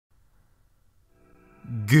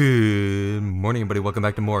Good morning, everybody. Welcome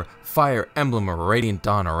back to more Fire Emblem Radiant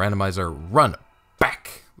Dawn Randomizer Run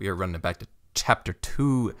Back. We are running back to Chapter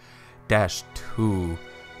 2-2. Didn't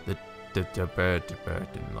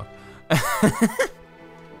look.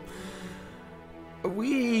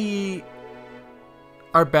 We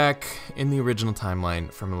are back in the original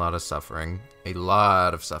timeline from a lot of suffering.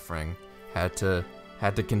 Had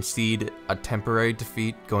to concede a temporary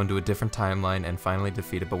defeat, go into a different timeline, and finally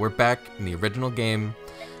defeat it. But we're back in the original game,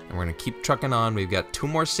 and we're gonna keep trucking on. We've got 2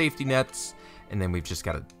 more safety nets, and then we've just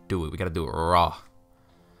gotta do it. We gotta do it raw.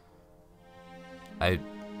 I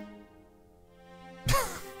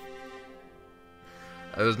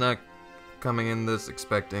was not coming in this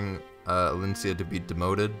expecting Alicia to be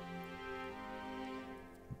demoted.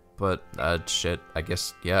 But, shit, I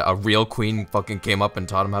guess, yeah, a real queen fucking came up and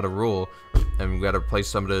taught him how to rule. And we gotta replace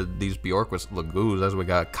some of these Bjork with Lagoos. That's why we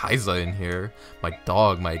got Kaisa in here. My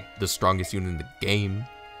dog, the strongest unit in the game.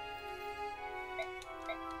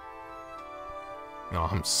 You know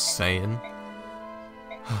what I'm saying?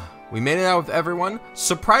 We made it out with everyone.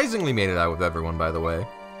 Surprisingly made it out with everyone, by the way.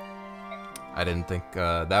 I didn't think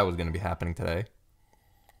that was gonna be happening today.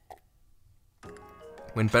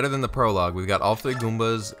 Went better than the prologue. We've got all 3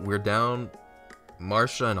 Goombas. We're down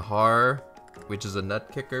Marsha and Har, which is a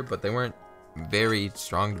nut kicker, but they weren't very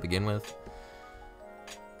strong to begin with.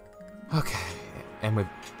 Okay, and we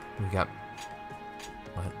got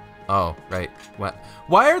what? Oh, right. What?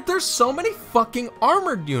 Why are there so many fucking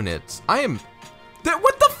armored units? What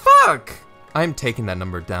the fuck? I'm taking that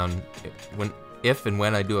number down. If and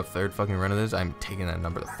when I do a 3rd fucking run of this, I'm taking that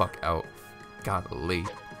number the fuck out. Golly.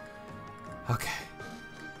 Okay.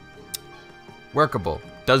 Workable.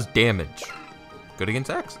 Does damage. Good against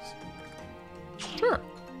axes. Sure.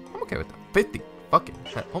 I'm okay with that. 50. Fucking.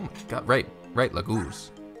 Oh my god. Right.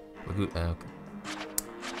 Lagoos. Okay.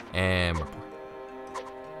 And we're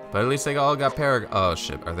but at least they all got Paragon. Oh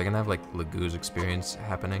shit. Are they gonna have like Lagoos experience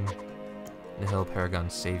happening? Nihil, Paragon,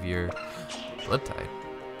 Savior. Blood type.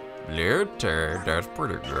 That's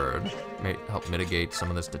pretty good. May help mitigate some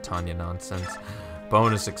of this Titania nonsense.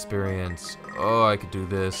 Bonus experience. Oh, I could do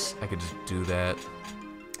this. I could just do that.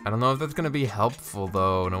 I don't know if that's gonna be helpful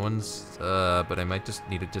though. No one's, but I might just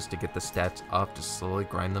need it just to get the stats up, to slowly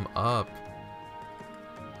grind them up.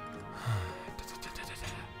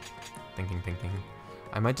 Thinking.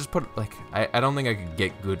 I might just put, like, I don't think I could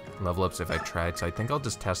get good level ups if I tried, so I think I'll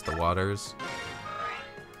just test the waters.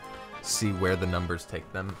 See where the numbers take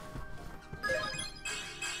them.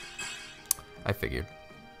 I figured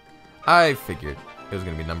it was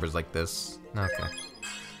gonna be numbers like this. Okay.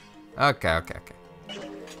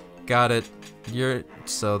 Got it.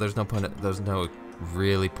 So there's no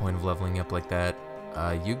really point of leveling up like that.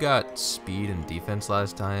 You got speed and defense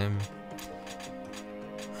last time.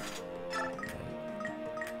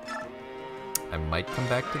 I might come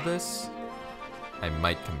back to this. I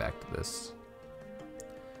might come back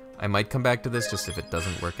to this just if it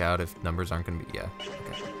doesn't work out, if numbers aren't gonna be, yeah,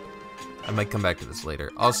 okay. I might come back to this later.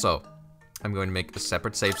 Also, I'm going to make a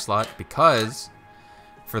separate save slot because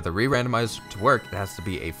for the re-randomizer to work, it has to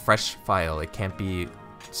be a fresh file. It can't be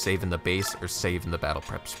save in the base or save in the battle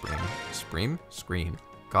prep screen.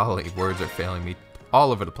 Golly, words are failing me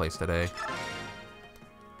all over the place today.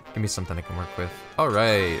 Give me something I can work with. All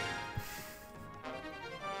right.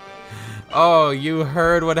 Oh, you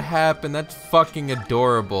heard what happened. That's fucking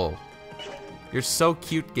adorable. You're so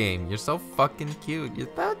cute, game. You're so fucking cute. You're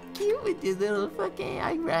so cute with your little fucking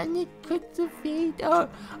ironic quicks of fate. I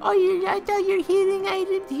thought you're healing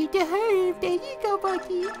items here to her. There you go,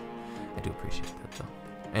 buddy. I do appreciate that, though.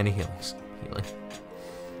 Any healing.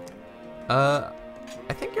 I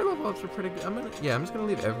think your level ups are pretty good. I'm just gonna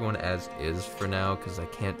leave everyone as is for now, because I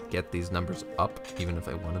can't get these numbers up, even if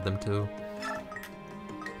I wanted them to.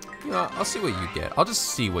 You know, I'll see what you get. I'll just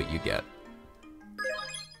see what you get.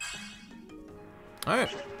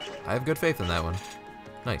 Alright, I have good faith in that one.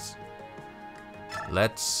 Nice. I'll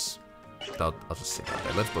just say that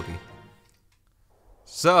there. Let's boogie.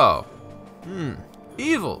 So,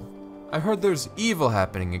 evil. I heard there's evil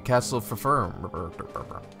happening in Castle Firm.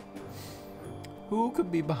 Who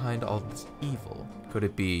could be behind all this evil? Could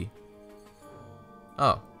it be...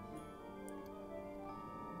 Oh.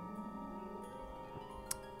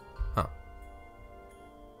 Huh.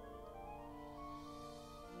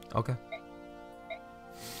 Okay.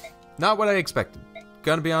 Not what I expected.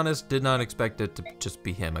 Gonna be honest, did not expect it to just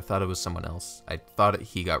be him. I thought it was someone else. I thought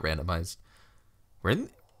he got randomized. We're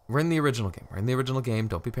in the original game.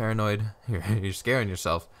 Don't be paranoid. You're scaring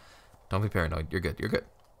yourself. Don't be paranoid. You're good.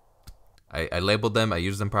 I labeled them. I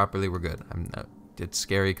used them properly. We're good. It's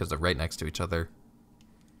scary because they're right next to each other.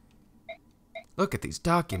 Look at these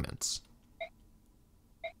documents.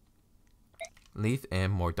 Leaf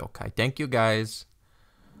and Mordokai. Thank you, guys.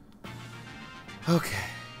 Okay.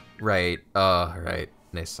 Right. Right.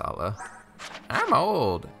 Nesala. I'm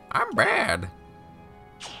old. I'm bad.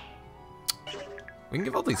 We can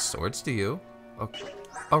give all these swords to you. Okay.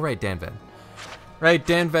 Oh, right, Danved. Right,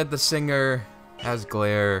 Danved the singer has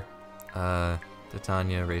Glare,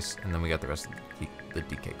 Titania, Race, and then we got the rest of the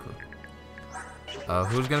DK crew.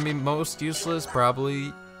 Who's gonna be most useless?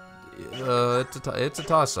 Probably. It's a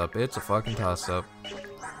toss-up. It's a fucking toss-up.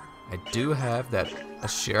 I do have that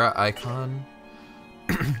Ashera icon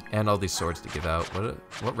and all these swords to give out.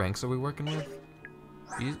 What ranks are we working with?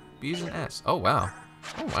 B's and S. Oh wow.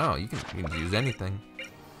 Oh wow. You can use anything.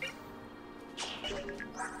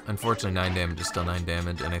 Unfortunately, 9 damage is still 9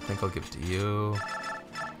 damage, and I think I'll give it to you.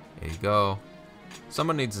 There you go.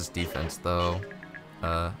 Someone needs this defense though.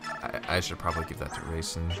 I should probably give that to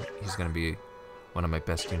Rayson. He's gonna be one of my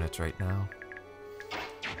best units right now.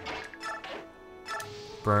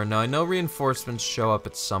 Burn. Now I know reinforcements show up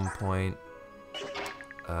at some point.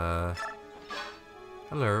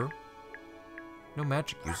 Hello. No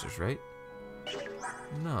magic users, right?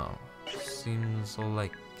 No. Seems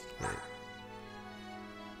like it.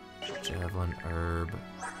 Javelin herb.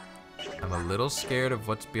 I'm a little scared of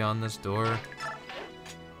what's beyond this door.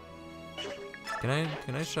 Can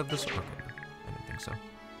I shove this? Okay, I don't think so.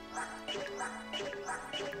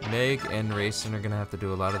 Meg and Rayson are gonna have to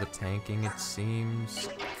do a lot of the tanking, it seems.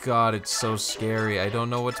 God, it's so scary. I don't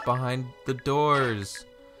know what's behind the doors.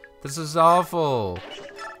 This is awful.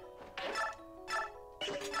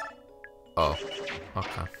 Oh,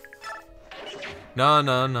 okay. No,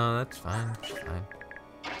 that's fine. That's fine.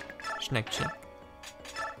 Schneck.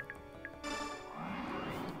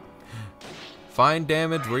 Find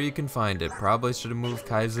damage where you can find it. Probably should have moved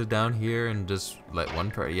Kaiser down here and just let one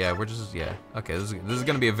per. Yeah, we're just, yeah. Okay, this is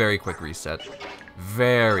gonna be a very quick reset.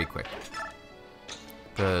 Very quick.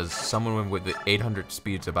 Because someone with the 800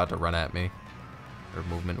 speed's about to run at me. Or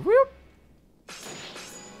movement. Whoop!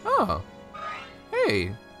 Oh.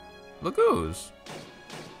 Hey. Lagoos.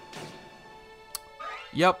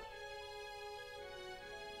 Yep.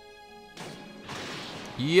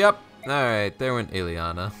 Alright, there went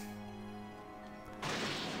Ileana.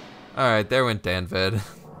 Alright, there went Danved.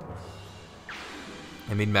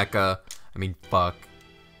 I mean Mecha. I mean fuck.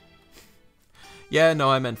 Yeah, no,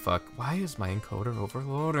 I meant fuck. Why is my encoder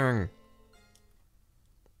overloading?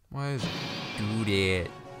 Why is it do that?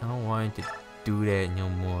 I don't want it to do that no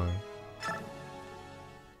more.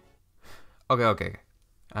 Okay.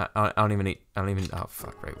 I don't even oh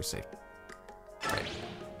fuck, right, we're safe. Right.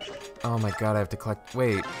 Oh my god, I have to collect,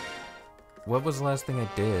 wait. What was the last thing I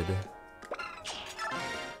did?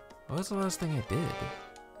 What was the last thing I did?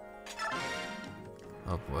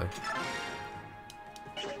 Oh boy.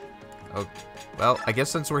 Oh, well, I guess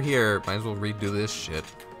since we're here, might as well redo this shit.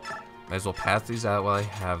 Might as well pass these out while I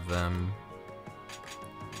have them.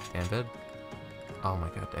 Danved? Oh my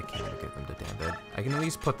god, I can't even get them to Danved. I can at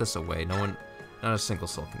least put this away. Not a single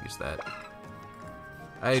soul can use that.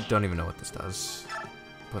 I don't even know what this does.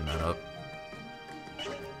 Putting that up.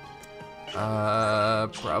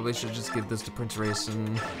 Probably should just give this to Prince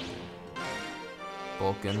Rayson.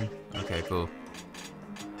 Vulcan. Okay, cool.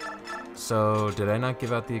 So, did I not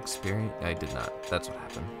give out the experience? I did not. That's what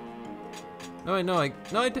happened. No, I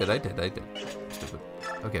did. Stupid.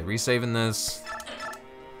 Okay, resaving this.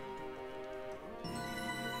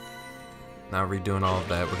 Now redoing all of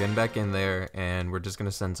that. We're getting back in there, and we're just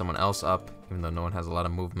gonna send someone else up, even though no one has a lot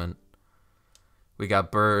of movement. We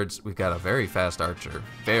got birds. We've got a very fast archer.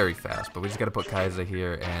 Very fast, but we just gotta put Kaiser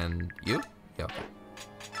here, and you? Yeah, okay.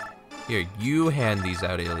 Here, you hand these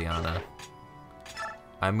out, Ileana.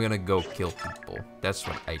 I'm gonna go kill people. That's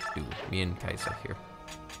what I do. Me and Kaiser here.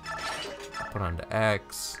 Put on the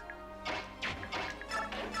axe.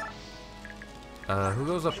 Who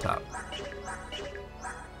goes up top?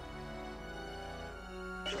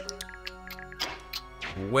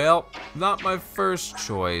 Well, not my first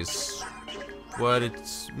choice, but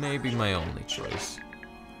it's maybe my only choice.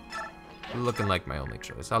 Looking like my only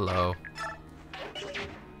choice. Hello.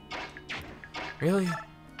 Really?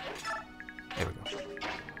 There we go.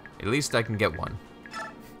 At least I can get one.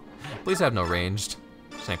 Please have no ranged.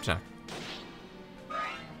 Snack.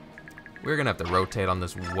 We're gonna have to rotate on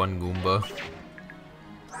this one Goomba.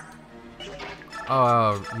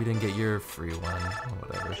 Oh, you didn't get your free one. Oh,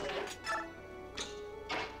 whatever.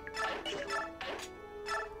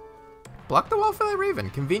 Block the wall for that Raven.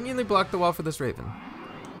 Conveniently block the wall for this Raven.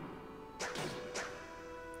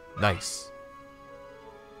 Nice.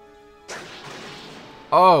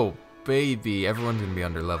 Oh, baby. Everyone's gonna be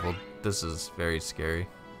underleveled. This is very scary.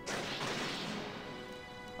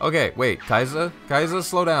 Okay, wait, Kaiser? Kaiser,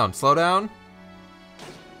 slow down, slow down.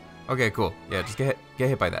 Okay, cool. Yeah, just get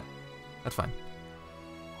hit by that. That's fine.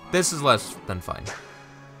 This is less than fine.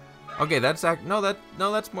 Okay, that's no,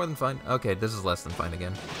 that's more than fine. Okay, this is less than fine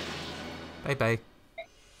again. Bye bye.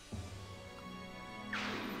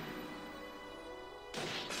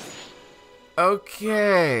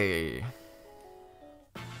 Okay.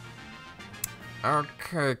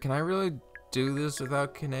 Okay, can I really do this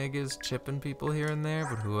without Kanegas chipping people here and there?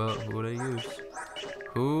 But who would I use?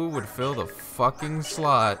 Who would fill the fucking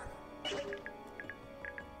slot?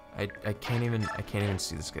 I can't even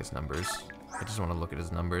see this guy's numbers. I just want to look at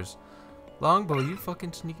his numbers. Longbow, you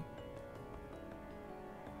fucking sneaky.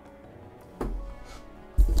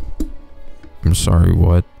 I'm sorry,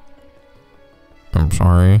 what? I'm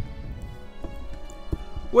sorry.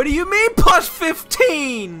 What do you mean plus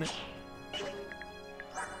 15?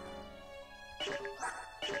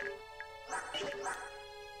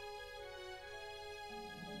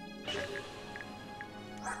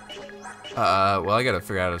 Well, I gotta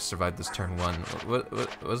figure out how to survive this turn 1.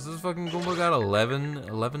 What was this fucking Goomba got?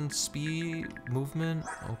 11 speed movement?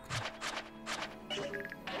 Okay.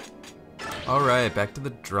 Alright, back to the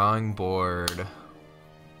drawing board.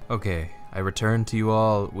 Okay, I return to you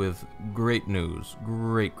all with great news.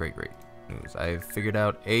 Great news. I've figured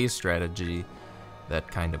out a strategy that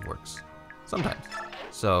kind of works. Sometimes.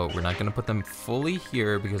 So we're not gonna put them fully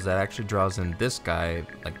here because that actually draws in this guy,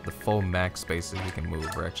 like the full max spaces he can move.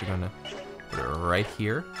 We're actually gonna put it right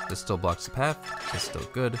here. This still blocks the path. It's still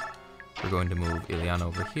good. We're going to move Ileana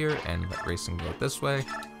over here and let Racing go this way.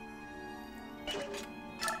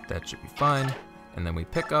 That should be fine. And then we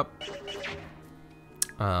pick up,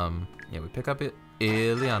 we pick up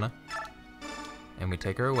Ileana and we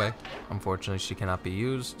take her away. Unfortunately, she cannot be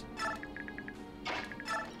used.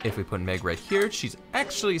 If we put Meg right here, she's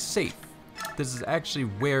actually safe. This is actually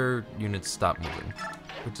where units stop moving,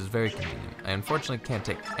 which is very convenient. I unfortunately can't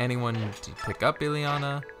take anyone to pick up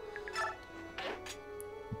Ileana,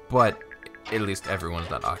 but at least everyone's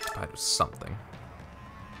not occupied with something.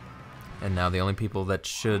 And now the only people that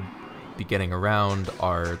should be getting around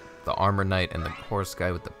are the Armor Knight and the Horse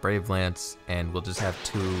Guy with the Brave Lance, and we'll just have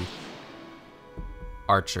 2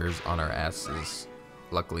 archers on our asses.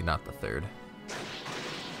 Luckily not the 3rd.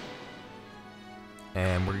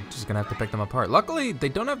 And we're just gonna have to pick them apart. Luckily, they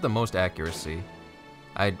don't have the most accuracy.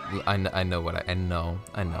 I know.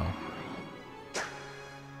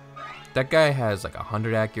 That guy has like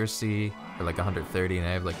 100 accuracy, or like 130, and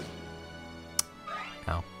I have like...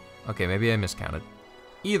 Oh. Okay, maybe I miscounted.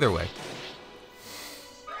 Either way.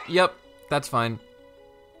 Yep, that's fine.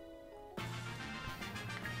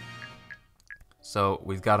 So,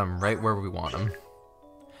 we've got them right where we want them.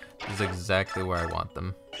 This is exactly where I want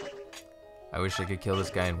them. I wish I could kill this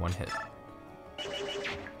guy in 1 hit.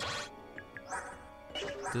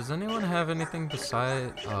 Does anyone have anything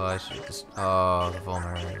beside... Oh, I should just... Oh, the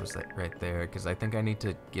vulnerability was right there. Because I think I need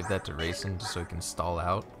to give that to Racing just so he can stall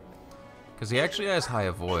out. Because he actually has high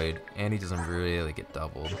avoid, and he doesn't really get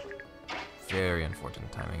doubled. Very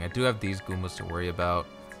unfortunate timing. I do have these Goombas to worry about.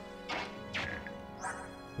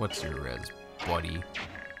 What's your res, buddy?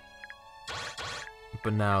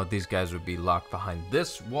 But now these guys would be locked behind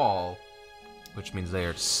this wall, which means they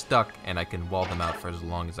are stuck, and I can wall them out for as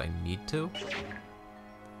long as I need to.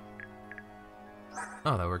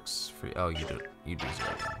 Oh, that works for you. Oh, you do 0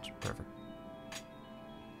 damage. Perfect.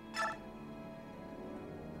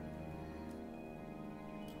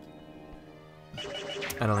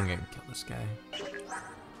 I don't think I can kill this guy.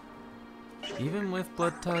 Even with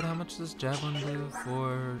Blood Tide, how much does Javelin do?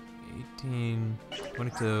 4, 18,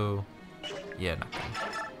 22. Yeah, not good.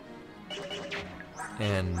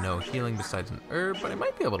 And no healing besides an herb, but I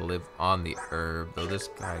might be able to live on the herb, though this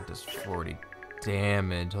guy does 40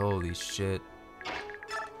 damage. Holy shit.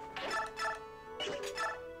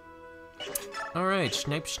 Alright,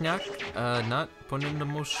 Schnape Schnack, not putting in the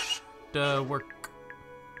most work.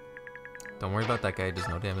 Don't worry about that guy, he does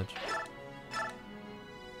no damage.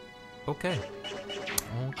 Okay.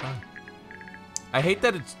 Okay. I hate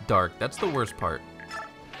that it's dark, that's the worst part.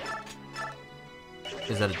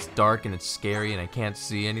 Is that it's dark and it's scary and I can't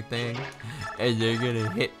see anything. And they're gonna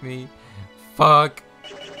hit me. Fuck.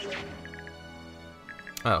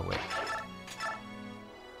 Oh, wait.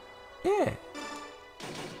 Yeah.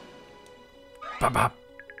 Bop, bop.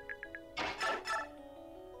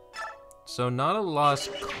 So not a lost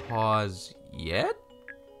cause yet?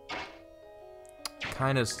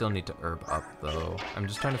 Kinda still need to herb up though. I'm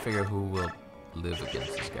just trying to figure out who will live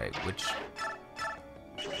against this guy, which...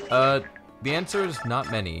 the answer is not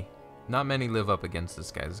many. Not many live up against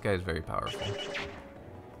this guy. This guy is very powerful.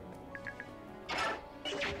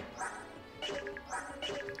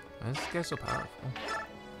 Why is this guy so powerful?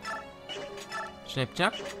 Snip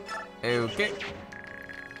chop. Okay.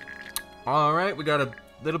 Alright, we got a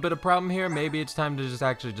little bit of problem here. Maybe it's time to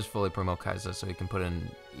just fully promote Kaiser so he can put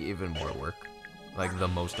in even more work. Like the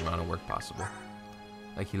most amount of work possible.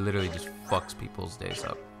 Like he literally just fucks people's days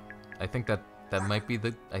up. I think that might be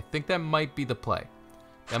the play.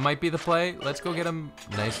 That might be the play. Let's go get him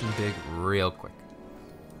nice and big real quick.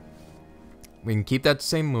 We can keep that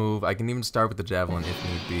same move. I can even start with the javelin if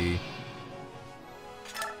need be.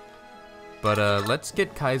 But let's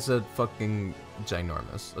get Kaiser fucking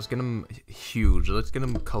ginormous. Let's get him huge. Let's get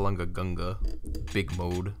him Kalunga Gunga. Big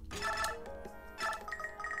mode.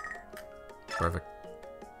 Perfect.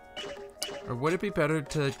 Or would it be better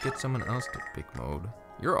to get someone else to big mode?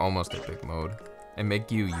 You're almost at big mode. And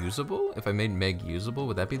make you usable? If I made Meg usable,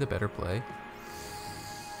 would that be the better play?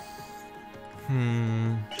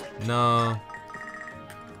 No.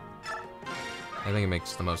 I think it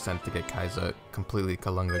makes the most sense to get Kaiser completely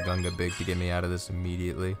Kalunga Gunga big to get me out of this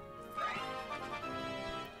immediately.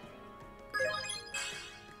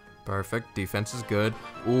 Perfect. Defense is good.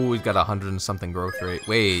 Ooh, he's got 100 and something growth rate.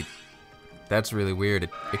 Wait. That's really weird.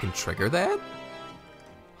 It can trigger that?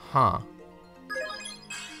 Huh.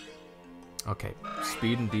 Okay.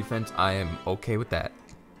 Speed and defense, I am okay with that.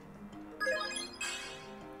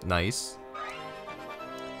 Nice.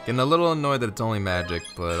 Getting a little annoyed that it's only magic,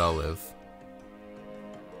 but I'll live.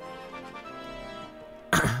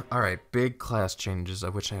 Alright, big class changes. I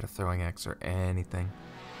wish I had a throwing axe or anything.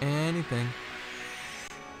 Anything.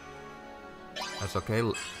 That's okay.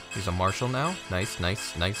 He's a marshal now. Nice,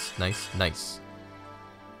 nice, nice, nice, nice.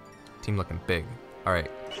 Team looking big. Alright,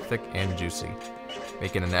 thick and juicy.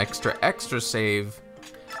 Making an extra save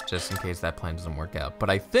just in case that plan doesn't work out. But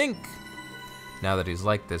I think now that he's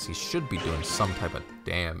like this, he should be doing some type of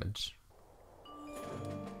damage.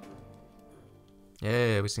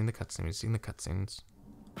 Yeah, we've seen the cutscene. We've seen the cutscenes.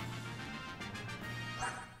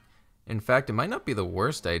 In fact, it might not be the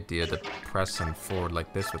worst idea to press him forward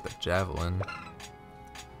like this with the javelin.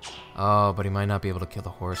 Oh, but he might not be able to kill the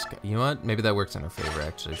horse guy. You know what? Maybe that works in our favor,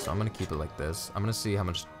 actually. So I'm going to keep it like this. I'm going to see how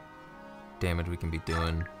much damage we can be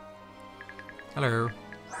doing. Hello.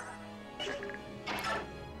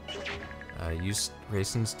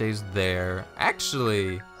 Racing stays there.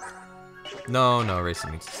 Actually, no,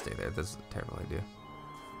 Racing needs to stay there. This is a terrible idea.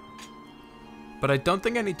 But I don't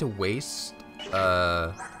think I need to waste, since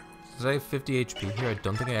I have 50 HP here, I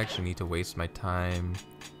don't think I actually need to waste my time.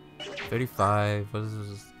 35, what is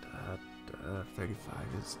this? 35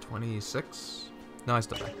 is 26? No, I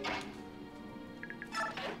still die.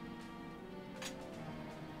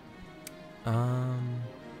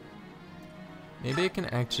 Maybe I can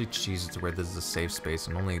actually cheese it to where this is a safe space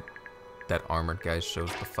and only that armored guy shows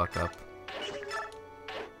the fuck up.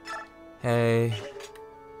 Hey.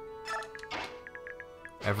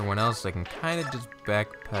 Everyone else, I can kind of just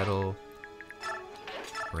backpedal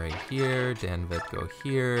right here. Danvet go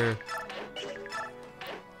here.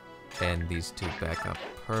 And these two back up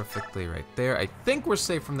perfectly right there. I think we're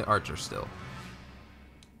safe from the archer still.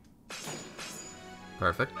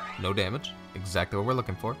 Perfect. No damage. Exactly what we're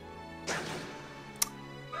looking for.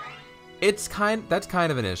 That's kind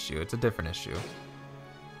of an issue. It's a different issue.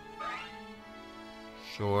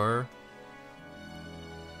 Sure.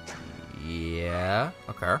 Yeah.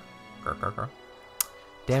 Okay.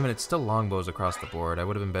 Damn it, it's still longbows across the board. I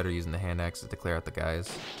would have been better using the hand axes to clear out the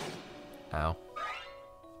guys. Ow.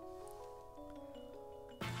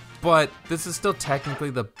 But this is still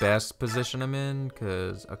technically the best position I'm in,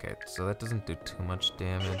 because, okay, so that doesn't do too much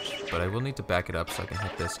damage, but I will need to back it up so I can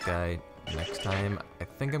hit this guy next time. I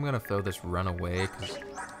think I'm going to throw this run away, because,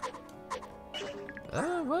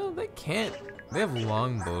 well, they can't. They have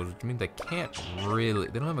longbows, which means they can't really,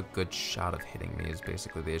 they don't have a good shot of hitting me is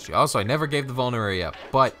basically the issue. Also, I never gave the vulnerary up,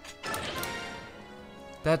 but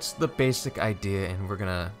that's the basic idea, and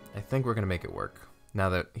I think we're going to make it work now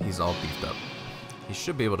that he's all beefed up. He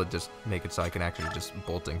should be able to just make it so I can actually just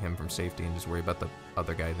bolting him from safety and just worry about the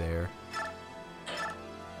other guy there.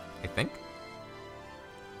 I think?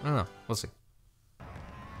 I don't know. We'll see.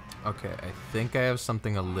 Okay, I think I have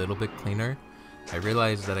something a little bit cleaner. I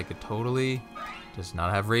realized that I could totally just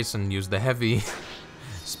not have Rayson use the heavy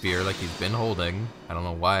spear like he's been holding. I don't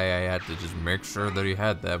know why I had to just make sure that he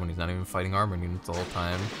had that when he's not even fighting armor units the whole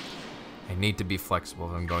time. I need to be flexible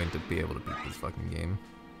if I'm going to be able to beat this fucking game.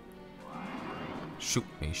 Shoot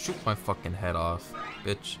me. Shoot my fucking head off,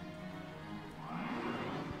 bitch.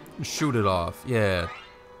 Shoot it off. Yeah.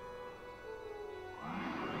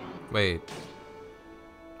 Wait.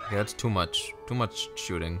 Okay, that's too much. Too much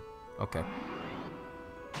shooting. Okay.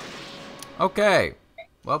 Okay.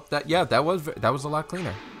 Well, that was a lot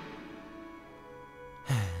cleaner.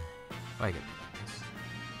 I get this.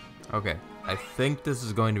 Okay. I think this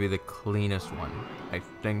is going to be the cleanest one. I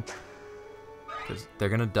think. Because they're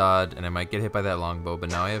going to dodge, and I might get hit by that longbow, but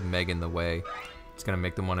now I have Meg in the way. It's going to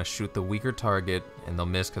make them want to shoot the weaker target, and they'll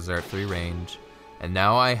miss because they're at 3 range. And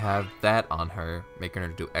now I have that on her, making her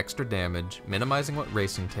do extra damage, minimizing what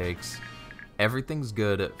racing takes. Everything's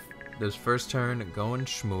good. This first turn, going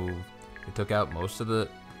schmoove. We took out most of the...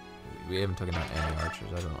 We haven't taken out any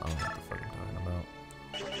archers. I don't know what the fuck I'm talking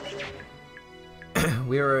about.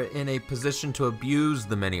 We are in a position to abuse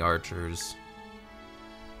the many archers.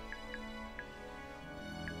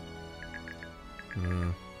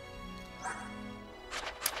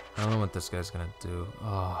 I don't know what this guy's gonna do.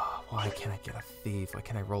 Oh, why can't I get a thief? Why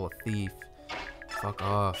can't I roll a thief? Fuck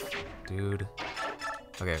off, dude.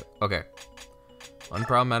 Okay, okay. One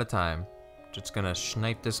problem at a time. Just gonna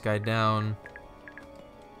snipe this guy down.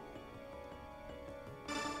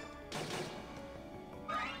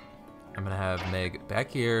 I'm gonna have Meg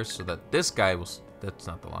back here so that this guy will... That's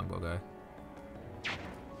not the longbow guy.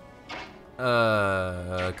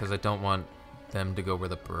 Because I don't want them to go where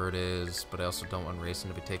the bird is, but I also don't want Racing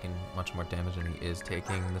to be taking much more damage than he is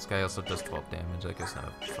taking. This guy also does 12 damage. I guess not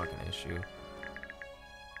a fucking issue.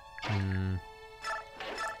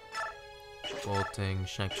 Bolting,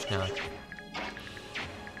 schnack, schnack.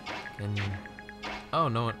 Oh,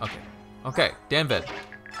 no one. Okay. Okay, Danved.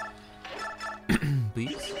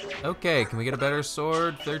 Please? Okay, can we get a better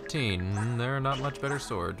sword? 13. There are not much better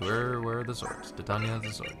swords. Where are the swords? Titania has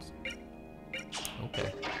the swords.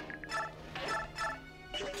 Okay.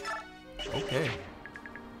 Okay.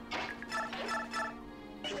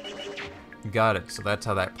 Got it. So that's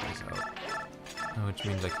how that plays out. Which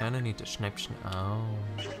means I kind of need to snip. Oh.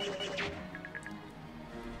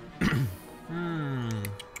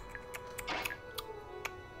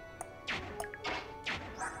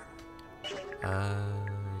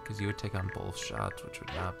 Because you would take on both shots, which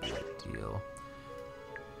would not be ideal.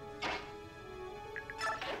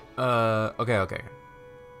 Okay, okay.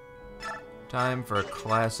 Time for a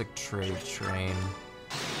classic trade train.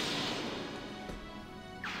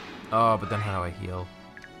 Oh, but then how do I heal?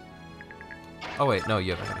 Oh wait, no,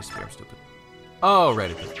 you have a heavy spear, I'm stupid. Oh,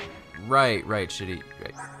 right, right, shitty,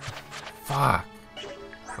 right. Fuck.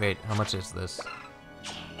 Wait, how much is this?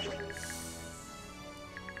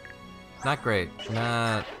 Not great.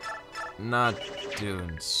 Not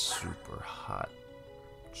doing super hot.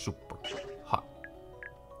 Super hot.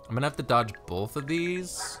 I'm gonna have to dodge both of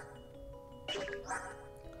these.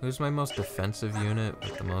 Who's my most defensive unit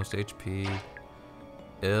with the most HP?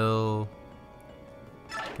 Ill.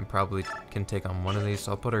 Can take on one of these,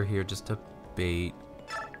 so I'll put her here just to bait.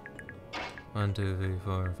 1, 2, 3,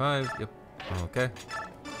 4, 5. Yep. Okay.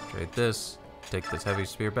 Trade this. Take this heavy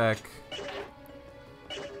spear back.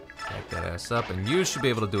 Back that ass up, and you should be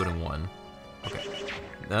able to do it in 1. Okay.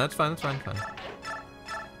 No, that's fine. That's fine.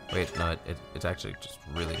 Wait, no, it's actually just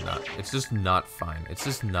really not. It's just not fine. It's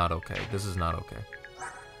just not okay. This is not okay.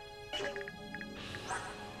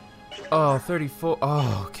 Oh, 34.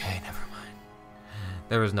 Oh, okay, never mind.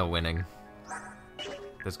 There was no winning.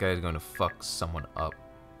 This guy is going to fuck someone up.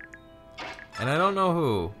 And I don't know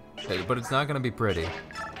who, but it's not going to be pretty.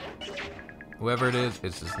 Whoever it is,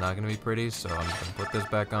 it's just not going to be pretty, so I'm just going to put this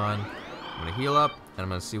back on. I'm going to heal up, and I'm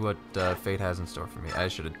going to see what fate has in store for me. I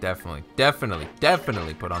should have definitely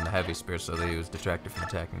put on the heavy spear so that he was detracted from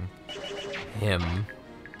attacking him.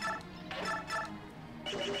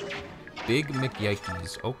 Big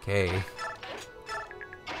McYikes, okay.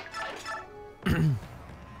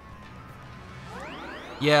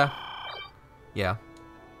 Yeah.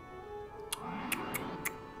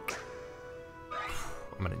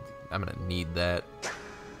 I'm gonna need that.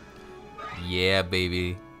 Yeah,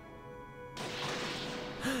 baby.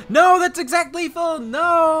 No, that's exact lethal.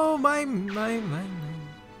 No, my.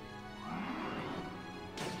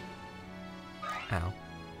 Ow.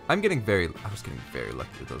 I was getting very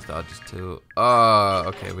lucky with those dodges too. Oh,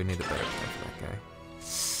 okay, we need a better plan for that guy.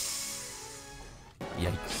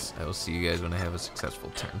 Yikes. I will see you guys when I have a successful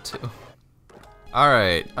turn too.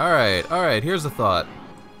 Alright, here's the thought.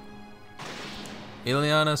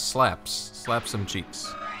 Ileana slaps some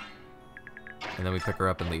cheeks. And then we pick her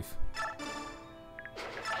up and leave.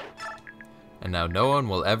 And now no one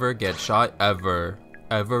will ever get shot ever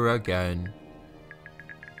again.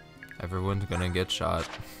 Everyone's gonna get shot.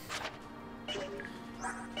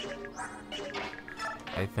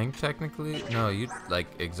 I think technically, no, you like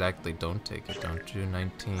exactly don't take it, don't you?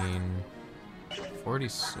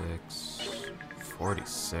 1946,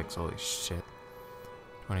 46. Holy shit.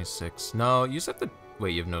 26. No, you just have to...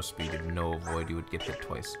 Wait, you have no speed. You have no avoid. You would get hit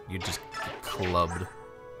twice. You just get clubbed.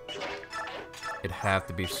 It'd have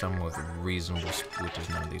to be someone with reasonable speed, which is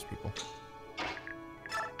none of these people.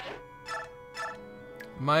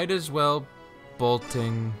 Might as well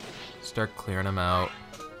bolting. Start clearing them out.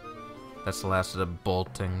 That's the last of the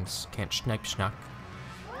boltings. Can't snipe schnuck.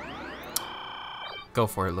 Go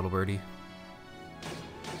for it, little birdie.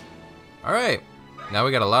 Alright. Now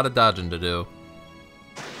we got a lot of dodging to do.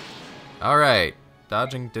 Alright.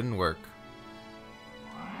 Dodging didn't work.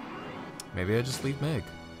 Maybe I just leave Meg.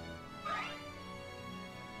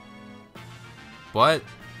 What?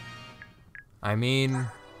 I mean,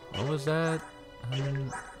 what was that?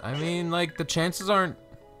 I mean, like, the chances aren't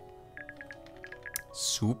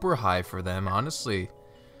super high for them, honestly.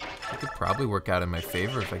 It could probably work out in my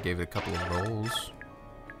favor if I gave it a couple of rolls.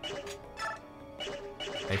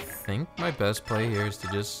 I think my best play here is to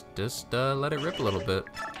just let it rip a little bit.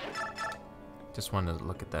 Just wanted to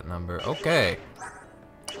look at that number. Okay.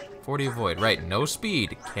 40 avoid. Right, no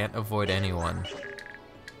speed. Can't avoid anyone.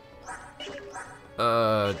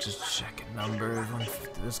 Just checking numbers.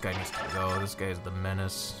 150. This guy needs to go. This guy is the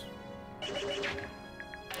menace.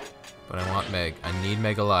 But I want Meg. I need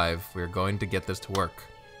Meg alive. We're going to get this to work.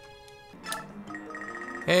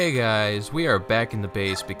 Hey guys, we are back in the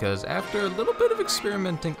base because after a little bit of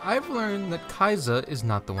experimenting, I've learned that Kaiza is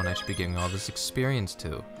not the one I should be giving all this experience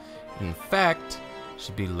to. In fact, it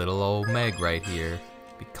should be little old Meg right here,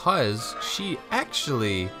 because she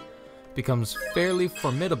actually becomes fairly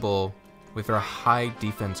formidable with her high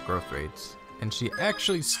defense growth rates. And she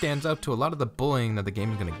actually stands up to a lot of the bullying that the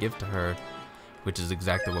game is going to give to her, which is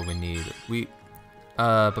exactly what we need.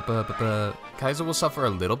 Kaiza will suffer a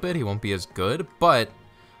little bit, he won't be as good, but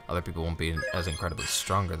other people won't be as incredibly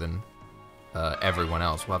stronger than everyone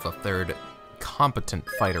else. We'll have a third competent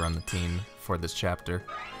fighter on the team for this chapter.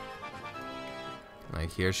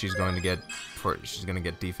 Like here, she's going to get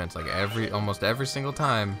defense like almost every single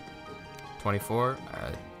time. 24,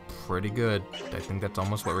 pretty good. I think that's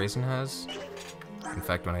almost what Raisin has. In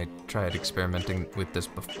fact, when I tried experimenting with this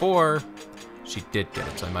before, she did get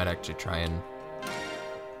it, so I might actually try and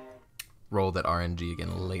roll that RNG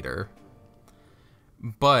again later.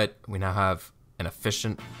 But we now have an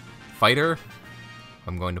efficient fighter.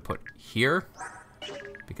 I'm going to put here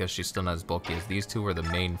because she's still not as bulky as these two, where the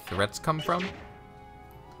main threats come from.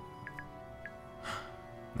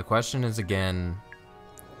 The question is again,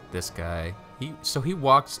 this guy. So he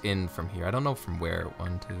walks in from here. I don't know from where.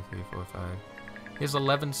 1, 2, 3, 4, 5. He has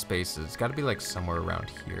 11 spaces. It's got to be like somewhere around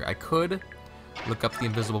here. I could look up the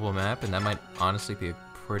invisible map, and that might honestly be a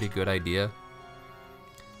pretty good idea.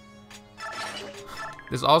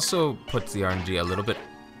 This also puts the RNG a little bit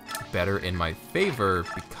better in my favor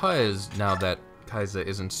because now that Kaiza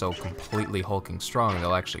isn't so completely hulking strong,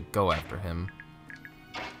 they'll actually go after him.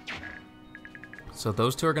 So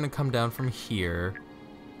those two are going to come down from here.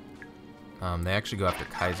 They actually go after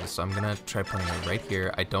Kaiza, so I'm going to try putting it right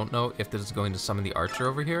here. I don't know if this is going to summon the archer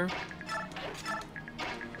over here.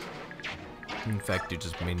 In fact, you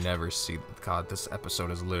just may never see. God, this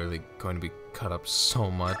episode is literally going to be cut up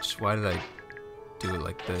so much. Why did I do it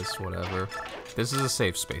like this? Whatever. This is a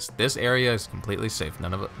safe space. This area is completely safe.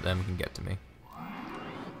 None of them can get to me.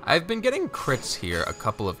 I've been getting crits here a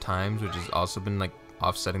couple of times, which has also been like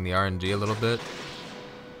offsetting the RNG a little bit.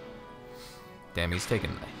 Damn, he's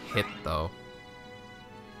taking a hit though.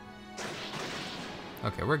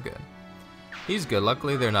 Okay, we're good. He's good.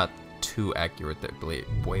 Luckily, they're not too accurate. Their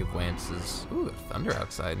wave lances. Ooh, there's thunder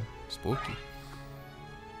outside. Spooky.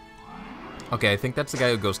 Okay, I think that's the guy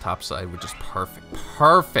who goes topside, which is perfect.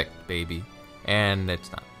 Perfect, baby. And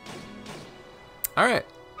it's not. Alright.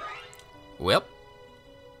 Well.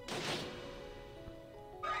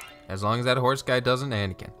 As long as that horse guy doesn't,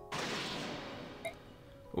 and he can.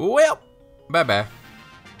 Well. Bye-bye.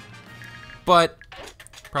 But,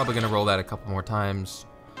 probably going to roll that a couple more times.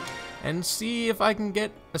 And see if I can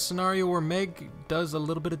get a scenario where Meg does a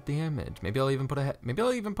little bit of damage. Maybe I'll even put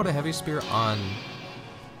a heavy spear on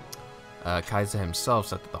Kaiza himself,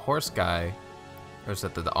 so that the horse guy, or so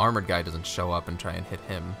that the armored guy doesn't show up and try and hit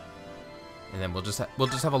him. And then we'll just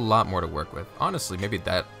have a lot more to work with. Honestly, maybe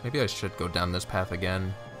I should go down this path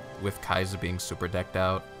again, with Kaiza being super decked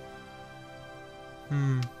out.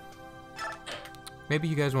 Maybe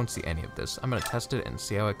you guys won't see any of this. I'm gonna test it and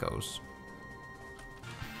see how it goes.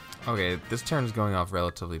 Okay, this turn is going off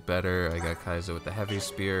relatively better. I got Kaiza with the heavy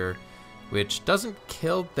spear, which doesn't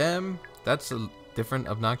kill them. That's a different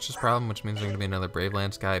obnoxious problem, which means there's gonna be another Brave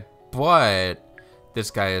Lance guy, but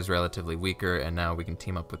this guy is relatively weaker, and now we can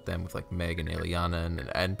team up with them with like Meg and Ileana,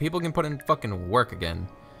 and people can put in fucking work again.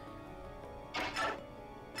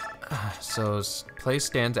 So play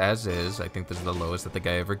stands as is. I think this is the lowest that the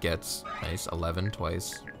guy ever gets. Nice, 11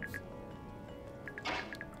 twice.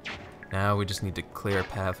 Now we just need to clear a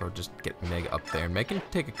path or just get Meg up there. Meg can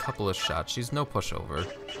take a couple of shots. She's no pushover.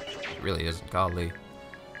 She really isn't, golly.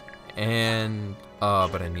 And,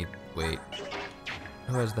 but I need, wait.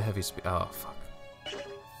 Who has the heavy spear? Oh, fuck.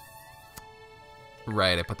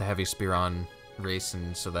 Right, I put the heavy spear on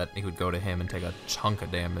Racing so that he would go to him and take a chunk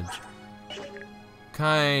of damage.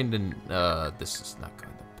 Kinda, this is not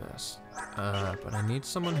going the best. But I need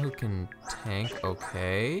someone who can tank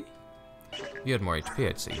okay. If you had more HP,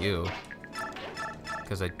 I'd say you.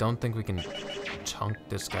 Because I don't think we can chunk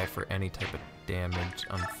this guy for any type of damage,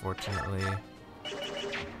 unfortunately.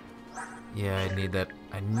 Yeah, I need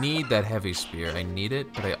that heavy spear. I need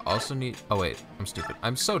it, but I also need, oh wait, I'm stupid.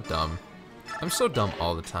 I'm so dumb. I'm so dumb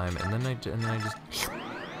all the time, and then I just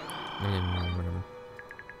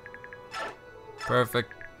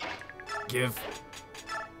perfect. Give.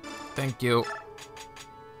 Thank you.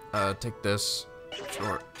 Take this.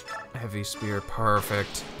 Short. Heavy spear.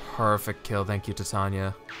 Perfect. Perfect kill. Thank you,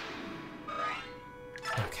 Titania.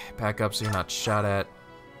 Okay, back up so you're not shot at.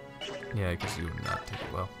 Yeah, because you would not take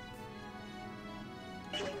it well.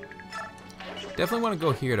 Definitely want to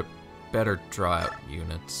go here to better draw out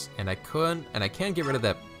units. And I can get rid of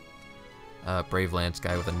that Brave Lance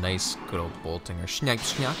guy with a nice good old bolting or schnack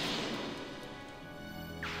schnack.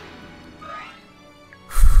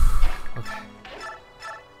 Okay.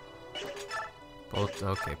 Bolt,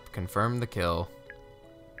 okay, confirm the kill.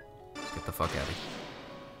 Let's get the fuck out of here.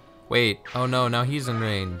 Wait, oh no, now he's in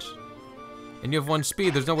range. And you have 1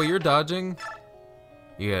 speed, there's no way you're dodging.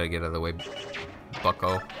 You gotta get out of the way,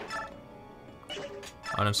 bucko.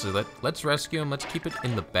 Honestly, let's rescue him, let's keep it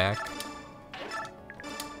in the back.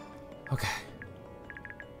 Okay.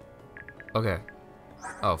 Okay.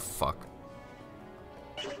 Oh, fuck.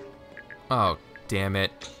 Oh, damn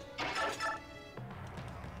it.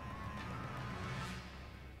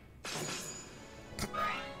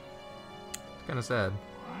 Kinda sad.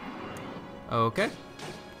 Okay.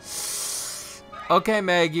 Okay,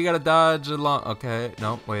 Meg, you gotta dodge along. Okay,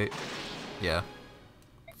 no, wait. Yeah.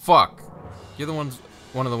 Fuck. You're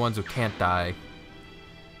one of the ones who can't die.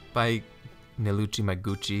 Bye, Nelucci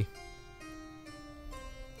Maguchi.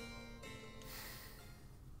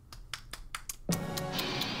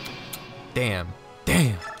 Damn.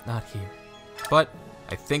 Damn. Not here. But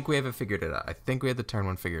I think we have it figured out. I think we have the turn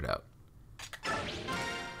one figured out.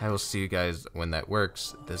 I will see you guys when that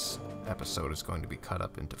works. This episode is going to be cut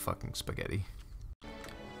up into fucking spaghetti.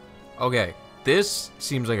 Okay, this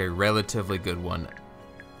seems like a relatively good one.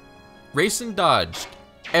 Racing dodged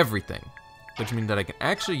everything, which means that I can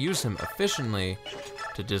actually use him efficiently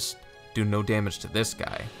to just do no damage to this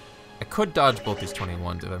guy. I could dodge both these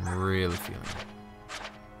 21s if I'm really feeling it.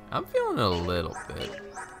 I'm feeling it a little bit.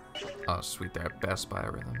 Oh, sweet, they're at Best Buy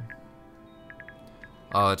rhythm.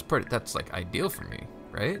 Oh, that's like ideal for me,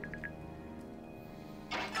 right?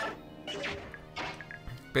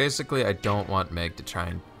 Basically, I don't want Meg to try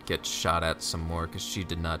and get shot at some more because she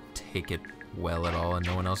did not take it well at all and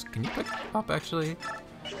no one else. Can you pick up actually?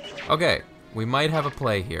 Okay, we might have a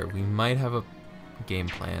play here. We might have a game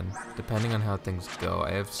plan depending on how things go.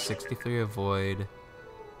 I have 63 avoid.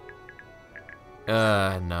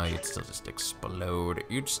 No, you'd still just explode.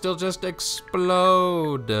 You'd still just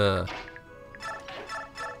explode. And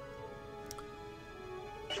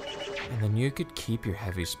then you could keep your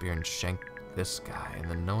heavy spear and shank this guy,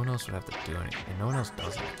 and then no one else would have to do anything. And no one else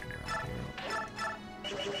does anything around here.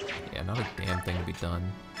 Yeah, not a damn thing to be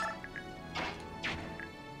done.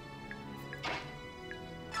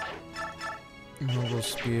 Noble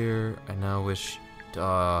spear. I now wish.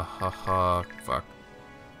 Haha. Fuck.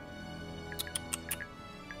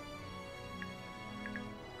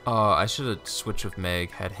 Oh, I should have switched with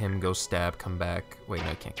Meg. Had him go stab, come back. Wait, no,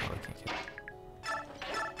 I can't kill. I can't kill.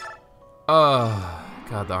 Oh,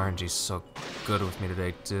 God, the RNG's so good with me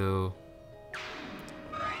today, too.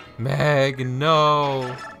 Meg,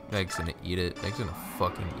 no! Meg's gonna eat it. Meg's gonna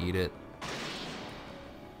fucking eat it.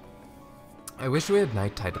 I wish we had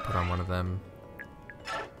Night Tide to put on one of them.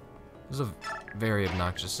 This is a very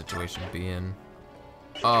obnoxious situation to be in.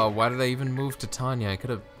 Oh, why did I even move to Tanya? I could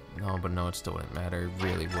have... No, but no, it still wouldn't matter. It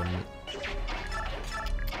really wouldn't.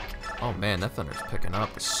 Oh, man, that thunder's picking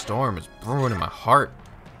up. The storm is brewing in my heart.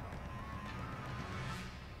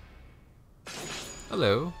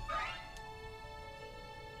 Hello.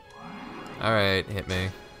 Alright, hit me.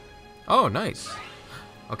 Oh, nice.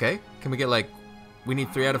 Okay, can we get like... We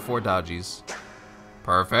need 3 out of 4 dodgies.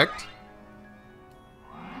 Perfect.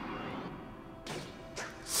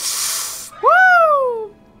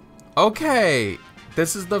 Woo! Okay.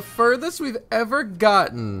 This is the furthest we've ever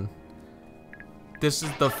gotten. This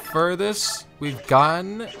is the furthest we've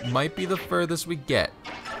gotten. Might be the furthest we get.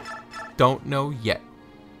 Don't know yet.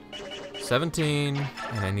 17,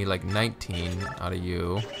 and I need like 19 out of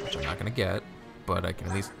you, which I'm not gonna get, but I can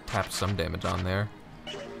at least tap some damage on there.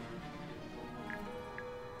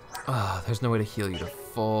 Ah, there's no way to heal you to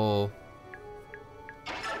full.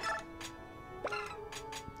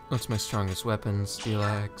 What's my strongest weapon? Steel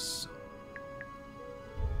axe.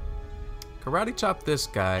 Karate chop this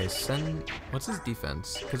guy. Send. What's his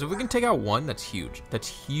defense? Because if we can take out one, that's huge. That's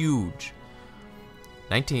huge.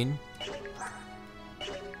 19.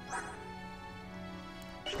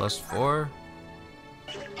 Plus 4.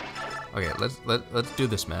 Okay, let's do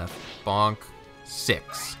this math. Bonk.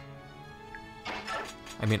 6.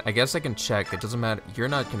 I mean, I guess I can check. It doesn't matter. You're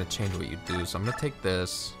not gonna change what you do, so I'm gonna take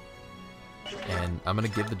this, and I'm gonna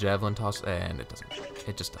give the javelin toss, and it doesn't.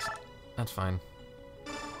 It just doesn't. That's fine.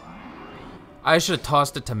 I should have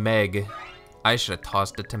tossed it to Meg. I should have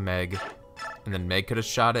tossed it to Meg, and then Meg could have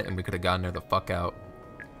shot it, and we could have gotten her the fuck out.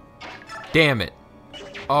 Damn it!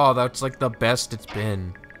 Oh, that's like the best it's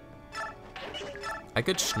been. I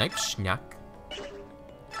could snipe schnack.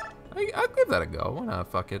 I'll give that a go. Why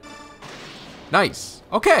not? Fuck it. Nice.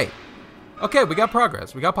 Okay. Okay, we got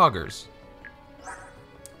progress. We got poggers.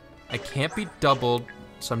 I can't be doubled,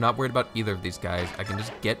 so I'm not worried about either of these guys. I can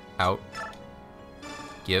just get out.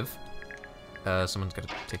 Give. Someone's gotta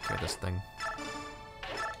take care of this thing.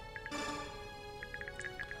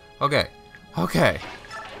 Okay. Okay.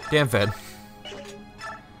 Damn Fed.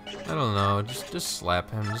 I don't know. Just slap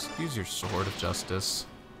him. Just use your sword of justice.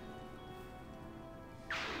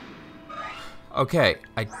 Okay,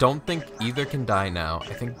 I don't think either can die now.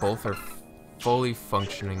 I think both are fully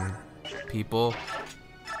functioning people,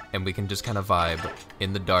 and we can just kind of vibe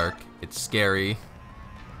in the dark. It's scary.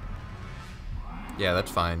 Yeah, that's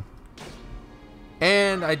fine.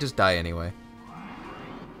 And I just die anyway.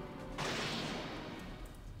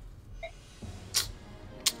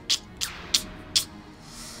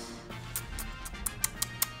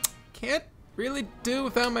 Can't really do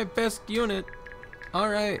without my best unit.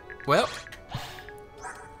 Alright, well.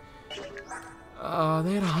 Oh,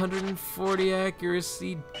 they had 140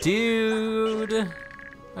 accuracy, dude.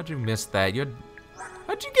 How'd you miss that?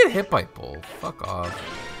 How'd you get hit by bull? Fuck off.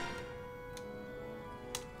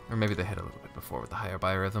 Or maybe they hit a little bit before with the higher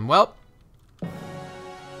biorhythm. Well,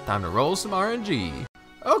 time to roll some RNG.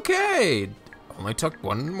 Okay, only took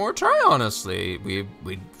one more try, honestly. We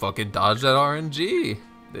fucking dodged that RNG.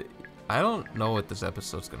 I don't know what this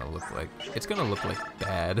episode's gonna look like. It's gonna look like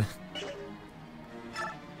bad.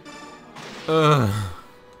 Ugh.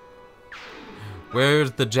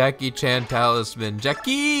 Where's the Jackie Chan talisman?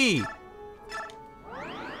 Jackie!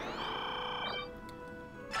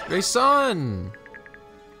 Grayson!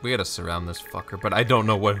 We gotta surround this fucker, but I don't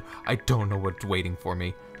know what's waiting for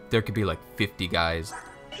me. There could be like 50 guys.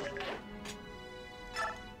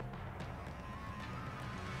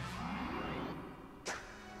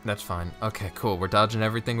 That's fine. Okay, cool. We're dodging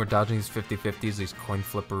everything. We're dodging these 50-50s, these coin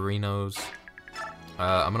flipperinos.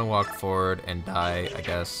 I'm gonna walk forward and die, I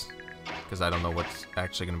guess, because I don't know what's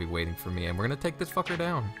actually gonna be waiting for me, and we're gonna take this fucker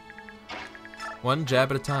down. One jab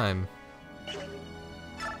at a time.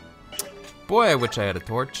 Boy, I wish I had a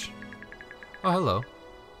torch. Oh, hello.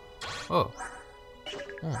 Oh.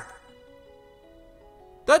 Oh.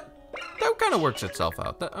 That kind of works itself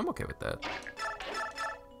out. I'm okay with that.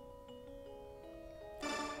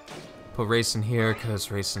 Put Racing here,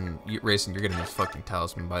 because Racing, you're getting this fucking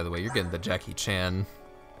talisman, by the way. You're getting the Jackie Chan.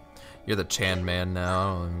 You're the Chan man now.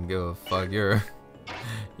 I don't even give a fuck. You're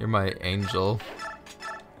my angel.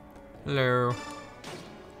 Hello.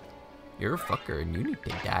 You're a fucker, and you need to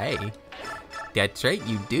die. That's right,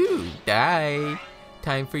 you do. Die.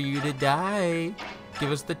 Time for you to die.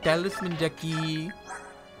 Give us the talisman, Jackie.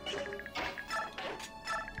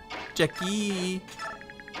 Jackie.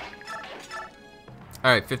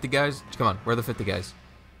 Alright, 50 guys. Come on, where are the 50 guys?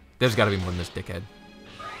 There's gotta be more than this dickhead.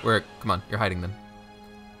 Where? Come on, you're hiding them.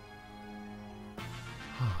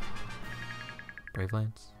 Brave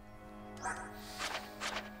Lance.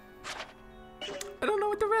 I don't know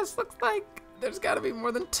what the rest looks like. There's gotta be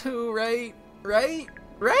more than 2, right? Right?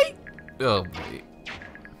 Right? Oh boy.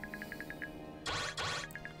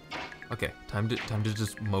 Okay, time to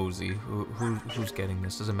just mosey. Who's getting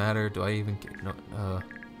this? Does it matter? Do I even get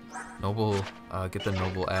Noble? Get the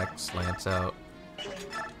Noble Axe Lance out.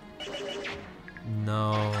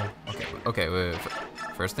 No. Okay. Wait.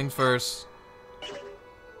 First things first.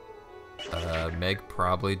 Meg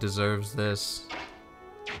probably deserves this.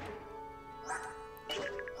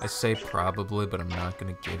 I say probably, but I'm not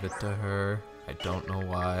gonna give it to her. I don't know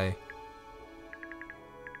why.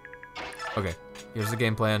 Okay, here's the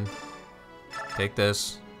game plan. Take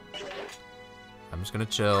this. I'm just gonna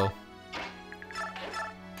chill.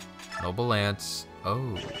 Noble Lance.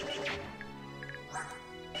 Oh.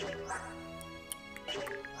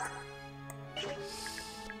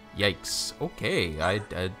 Yikes. Okay, I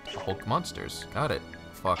Hulk monsters. Got it.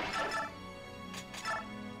 Fuck.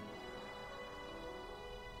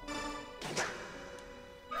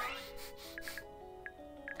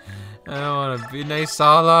 I don't want to be nice,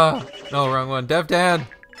 Sala. No, wrong one. Dev Dan.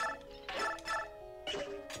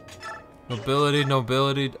 Nobility,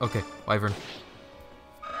 nobility. Okay, Wyvern.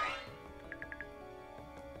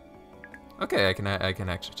 Okay, I can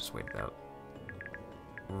actually just wait it out.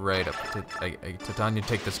 Right up to Titania,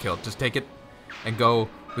 take this kill. Just take it and go.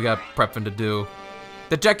 We got prepping to do.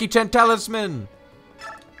 The Jackie Chan talisman.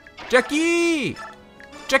 Jackie,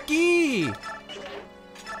 Jackie,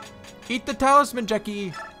 eat the talisman,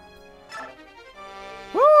 Jackie.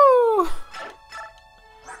 Woo!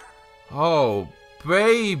 Oh,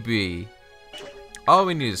 baby. All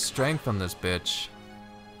we need is strength on this bitch.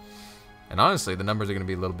 And honestly, the numbers are going to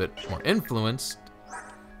be a little bit more influenced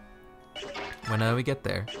when we get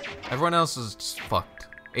there. Everyone else is just fucked.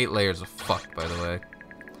 8 layers of fucked, by the way.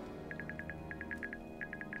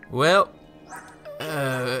 Well,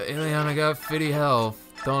 Ileana got 50 health.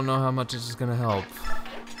 Don't know how much this is going to help.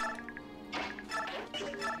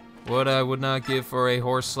 What I would not give for a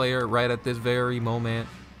horse slayer right at this very moment.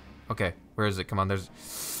 Okay, where is it? Come on, there's...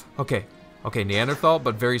 Okay, okay, Neanderthal,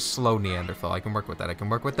 but very slow Neanderthal. I can work with that, I can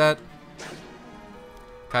work with that.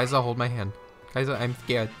 Kaisa, hold my hand. Kaisa, I'm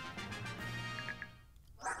scared.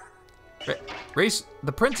 Race,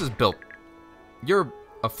 the prince is built. You're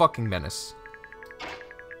a fucking menace.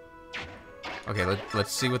 Okay,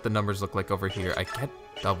 let's see what the numbers look like over here. I get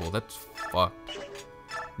double, that's fucked.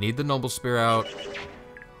 Need the noble spear out.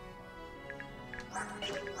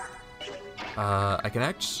 I can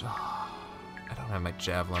actually... I don't have my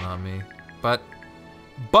javelin on me. But...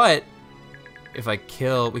 If I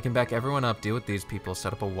kill, we can back everyone up, deal with these people,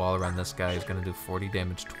 set up a wall around this guy who's gonna do 40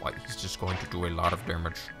 damage twice. He's just going to do a lot of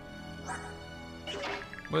damage.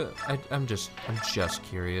 Well, I'm just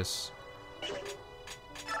curious.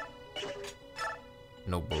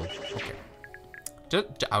 Noble. Okay.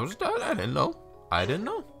 I didn't know. I didn't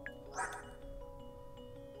know.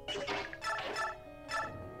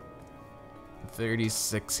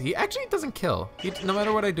 $36. He actually doesn't kill. No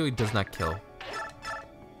matter what I do, he does not kill.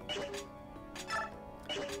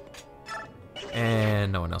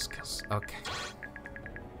 And no one else kills. Okay.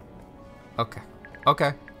 Okay.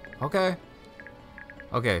 Okay. Okay.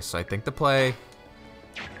 Okay, so I think the play.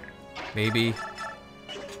 Maybe.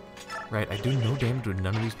 Right, I do no damage with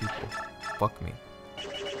none of these people. Fuck me.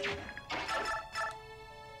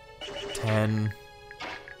 10.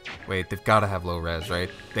 Wait, they've got to have low res, right?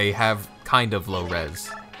 They have kind of low res.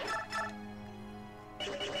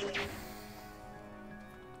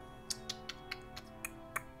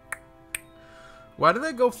 Why did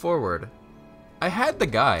I go forward? I had the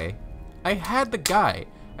guy. I had the guy.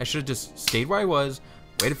 I should have just stayed where I was,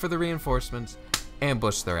 waited for the reinforcements,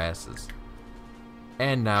 ambushed their asses.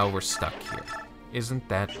 And now we're stuck here. Isn't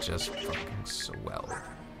that just fucking swell?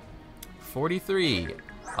 43.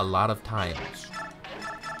 A lot of times.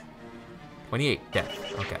 28.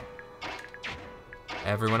 Death. Okay.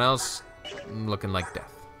 Everyone else looking like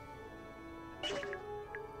death.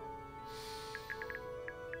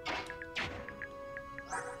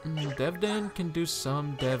 Devdan can do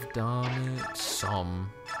some dev damage. Some.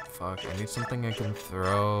 Fuck, I need something I can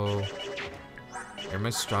throw. You're my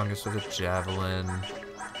strongest with a javelin.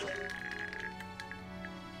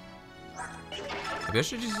 Maybe I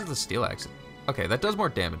should just use the steel axe. Okay, that does more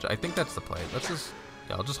damage. I think that's the play. Let's just...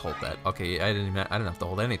 Yeah, I'll just hold that. Okay, I didn't have to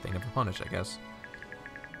hold anything. Never punish, I guess.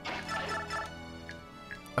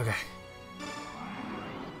 Okay.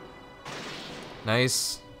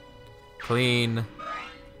 Nice. Clean.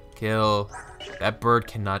 Kill. That bird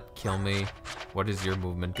cannot kill me. What is your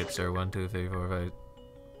movement, good sir? 1, 2, 3, 4, 5.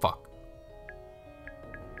 Fuck.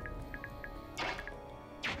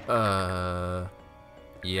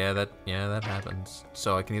 Yeah, that happens.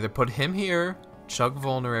 So I can either put him here, chug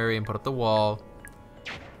vulnerary, and put up the wall,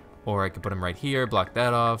 or I could put him right here, block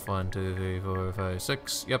that off. 1, 2, 3, 4, 5,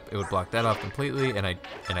 6. Yep, it would block that off completely, and I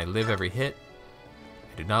live every hit.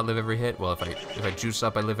 I do not live every hit. Well, if I juice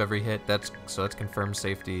up, I live every hit. That's confirmed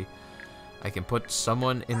safety. I can put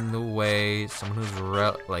someone in the way, someone who's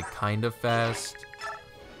like kind of fast.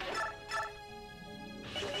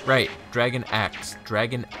 Right, Dragon Axe.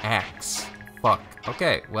 Dragon Axe. Fuck.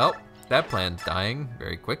 Okay, well, that plan's dying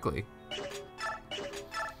very quickly.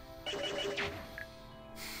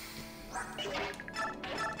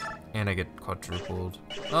 And I get quadrupled.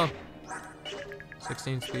 Oh.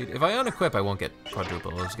 16 speed. If I unequip, I won't get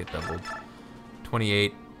quadrupled. I'll just get doubled.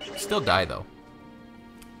 28. Still die, though.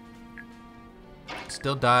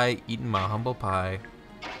 Still die, eating my humble pie.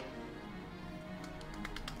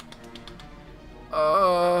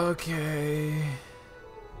 Okay.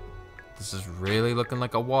 This is really looking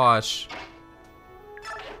like a wash.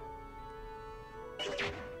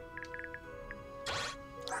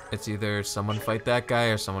 It's either someone fight that guy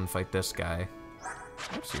or someone fight this guy.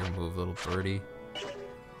 What's your move, little birdie?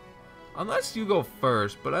 Unless you go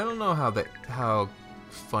first, but I don't know how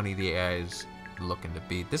funny the AI is looking to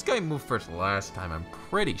be. This guy moved first last time, I'm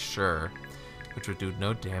pretty sure. Which would do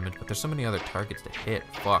no damage, but there's so many other targets to hit.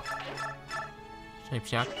 Fuck. Shape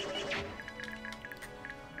Shack.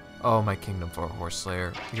 Oh, my Kingdom for a Horse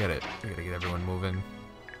Slayer. We gotta get everyone moving.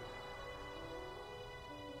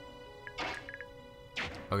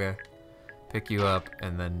 Okay. Pick you up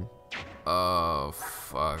and then... Oh,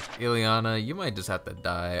 fuck. Ileana, you might just have to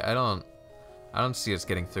die. I don't see us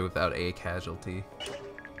getting through without a casualty.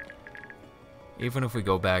 Even if we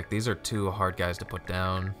go back, these are two hard guys to put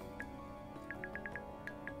down.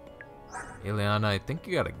 Ileana, I think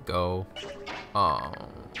you gotta go. Oh,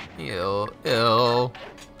 ill.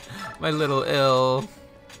 My little ill.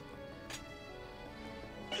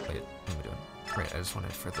 Wait, what am I doing? Right, I just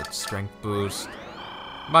wanted for the strength boost.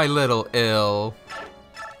 My little ill.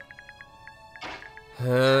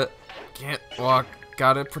 Can't walk.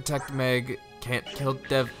 Gotta protect Meg. Can't kill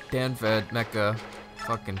Danved, Mecha.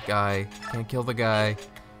 Fucking guy. Can't kill the guy.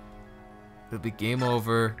 It'll be game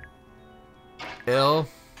over. Ill.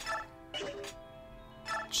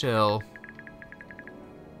 Chill.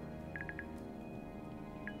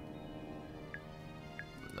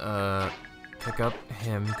 Pick up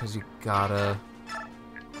him, because you gotta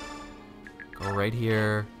go right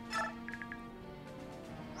here.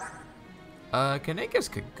 Kanekis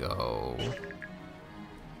could go.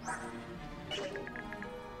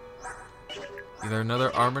 Either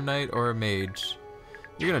another armor knight or a mage.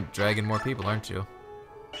 You're gonna drag in more people, aren't you?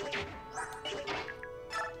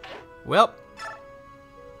 Well.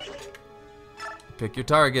 Pick your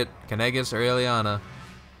target, Kanekis or Ileana.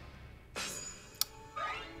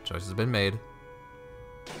 Choice has been made.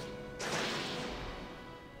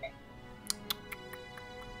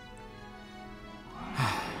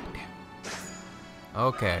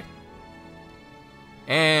 Okay.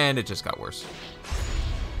 And it just got worse.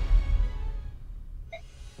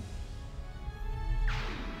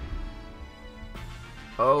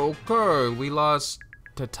 Okay, we lost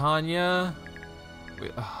Titania.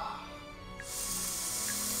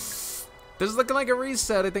 This is looking like a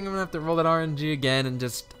reset. I think I'm gonna have to roll that RNG again and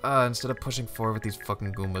just, instead of pushing forward with these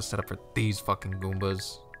fucking Goombas, set up for these fucking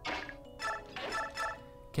Goombas.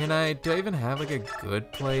 Do I even have like a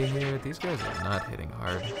good play here? These guys are not hitting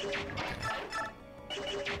hard.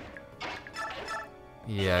 Okay.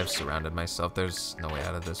 Yeah, I've surrounded myself. There's no way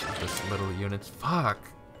out of this with just little units. Fuck.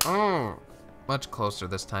 Oh, much closer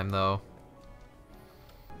this time though.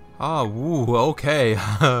 Oh, woo, okay.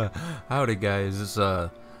 Howdy guys. This,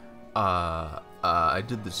 I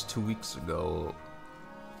did this 2 weeks ago.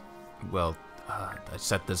 Well, I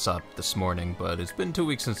set this up this morning, but it's been 2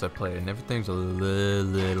 weeks since I played, and everything's a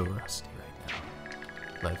little rusty right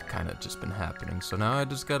now. Life kind of just been happening, so now I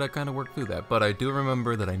just gotta kind of work through that. But I do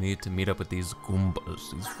remember that I need to meet up with these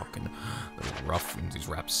Goombas, these fucking little ruffians, these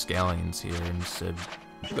rapscallions here, and said,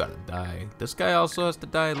 you gotta die. This guy also has to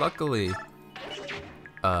die, luckily.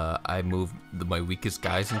 I moved my weakest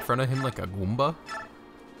guys in front of him like a Goomba.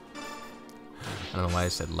 I don't know why I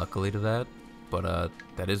said luckily to that, but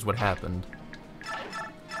that is what happened.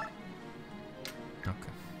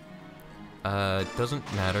 Okay. It doesn't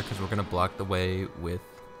matter because we're gonna block the way with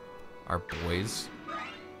our boys.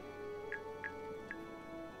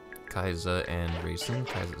 Kaiza and Racing.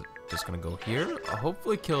 Kaiza's just gonna go here. I'll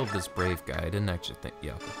hopefully kill this brave guy. I didn't actually think.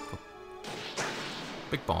 Yeah. Cool.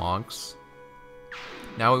 Big bonks.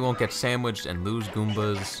 Now we won't get sandwiched and lose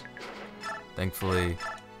Goombas. Thankfully.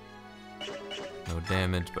 No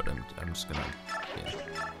damage, but I'm just gonna, yeah.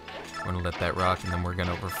 We're gonna let that rock, and then we're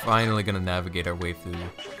finally gonna navigate our way through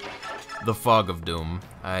the fog of doom.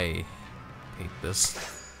 I hate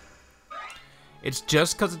this. It's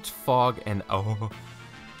just cause it's fog and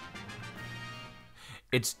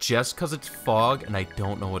it's just cause it's fog and I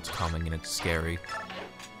don't know what's coming and it's scary.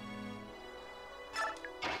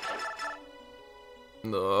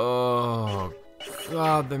 Oh,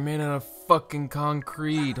 god, they're made out of fucking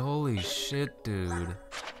concrete. Holy shit, dude.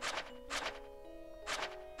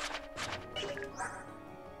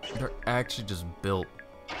 They're actually just built.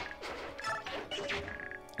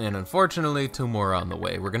 And unfortunately, 2 more on the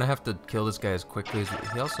way. We're gonna have to kill this guy as quickly as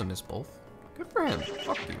he also missed both. Good for him.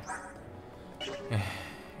 Fuck you.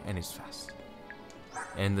 And he's fast.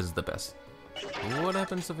 And this is the best. What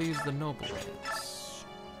happens if I use the noble lance?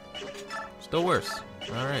 Still worse.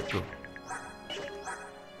 Alright, cool.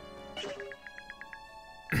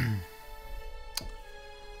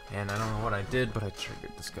 And I don't know what I did, but I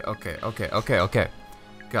triggered this guy. Okay.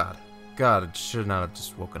 God, I should not have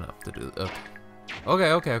just woken up to do this.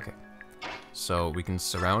 Okay. So we can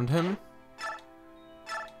surround him.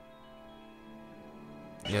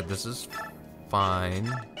 Yeah, this is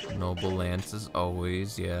fine. Noble lance as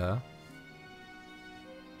always, yeah.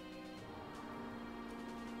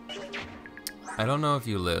 I don't know if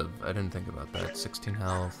you live. I didn't think about that. 16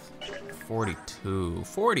 health. 42.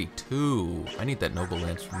 42! I need that noble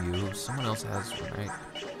lance from you. Someone else has one, right?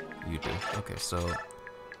 You do. Okay, so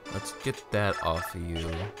let's get that off of you.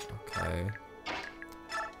 Okay.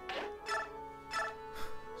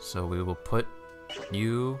 So we will put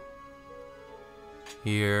you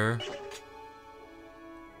here.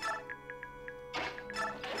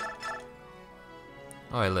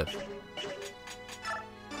 Oh, I live.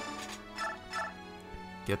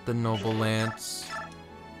 Get the noble lance.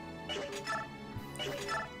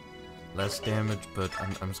 Less damage, but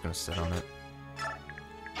I'm just gonna sit on it.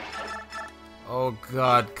 Oh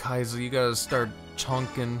god, Kaiser, you gotta start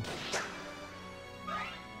chunking.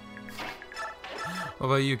 What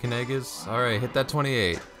about you, Kanegas? Alright, hit that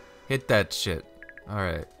 28. Hit that shit.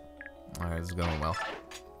 Alright. Alright, this is going well.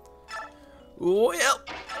 Well,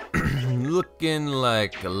 looking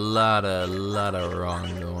like a lot of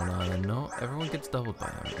wrong going on. And no, everyone gets doubled by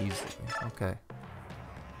him easily. Okay.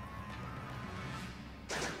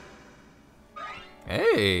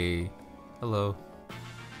 Hey! Hello.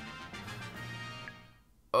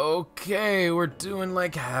 Okay, we're doing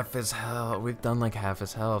like half his health. We've done like half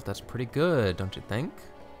his health. That's pretty good, don't you think?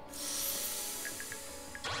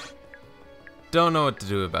 Don't know what to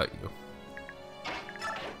do about you.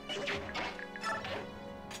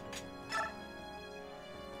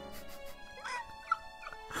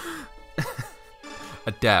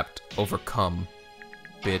 Adapt, overcome,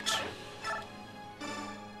 bitch.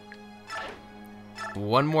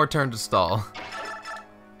 One more turn to stall.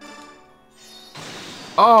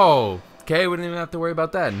 Oh! Okay, we didn't even have to worry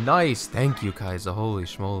about that. Nice! Thank you, Kaiser. Holy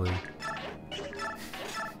schmoly.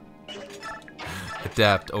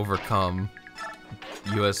 Adapt, overcome.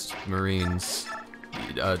 U.S. Marines.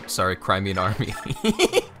 Sorry, Crimean Army.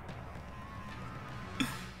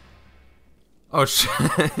 Oh, shit.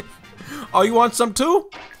 Oh, you want some too?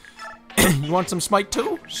 You want some smite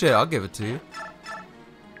too? Shit, I'll give it to you.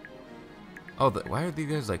 Oh, why are these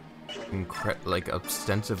guys like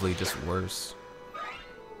ostensibly just worse?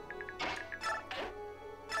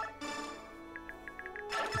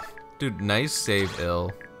 Dude, nice save,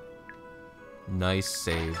 Ill. Nice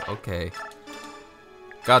save. Okay.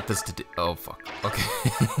 Got this to do. Oh, fuck. Okay.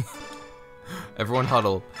 Everyone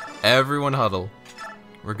huddle. Everyone huddle.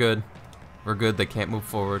 We're good. We're good. They can't move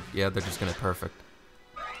forward. Yeah, they're just gonna perfect.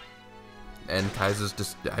 And Kaiser's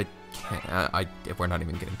just. I can't. We're not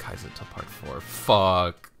even getting Kaiser till part 4.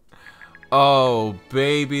 Fuck. Oh,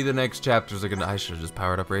 baby. The next chapters are gonna. I should have just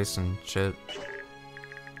powered up race and shit.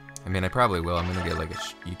 I mean, I probably will. I'm gonna get like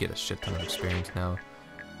you get a shit ton of experience now.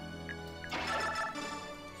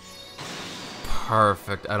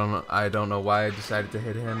 Perfect. I don't know why I decided to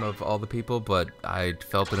hit him of all the people, but I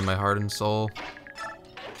felt it in my heart and soul.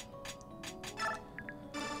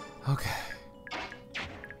 Okay.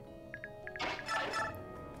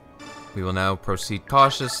 We will now proceed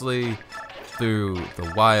cautiously through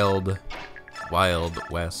the wild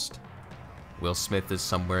west. Will Smith is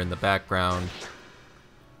somewhere in the background.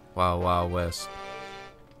 Wild West.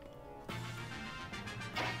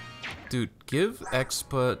 Dude, give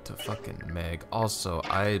expa to fucking Meg. Also,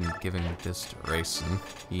 I'm giving this to Rayson.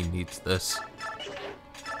 He needs this.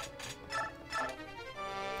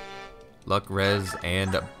 Luck res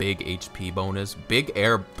and a big HP bonus. Big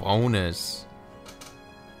air bonus.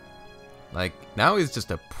 Like, now he's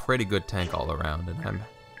just a pretty good tank all around, and I'm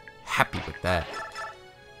happy with that.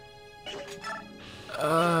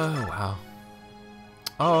 Wow.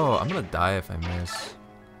 Oh, I'm gonna die if I miss.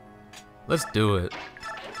 Let's do it.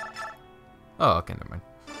 Oh, okay, never mind.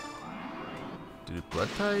 Dude, Blood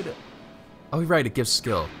Tide? Oh, you're right, it gives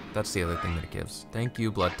skill. That's the other thing that it gives. Thank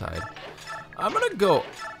you, Blood Tide. I'm gonna go.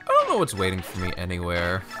 I don't know what's waiting for me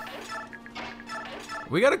anywhere.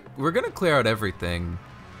 we're gonna clear out everything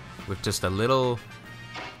with just a little.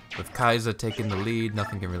 With Kai'Sa taking the lead,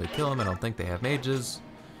 nothing can really kill him. I don't think they have mages.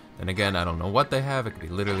 Then again, I don't know what they have. It could be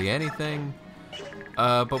literally anything.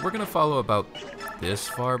 But we're gonna follow about this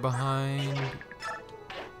far behind.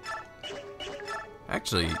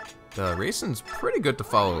 Actually, Raisin's pretty good to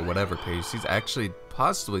follow at whatever pace. He's actually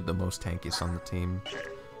possibly the most tankiest on the team,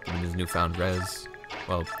 given his newfound res.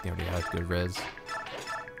 Well, he already had good res.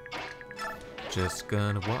 Just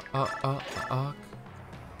gonna walk.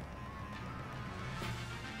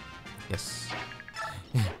 Yes.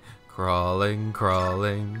 Crawling,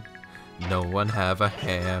 crawling. No one have a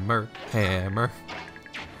hammer.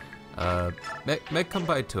 May come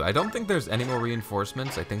by too. I don't think there's any more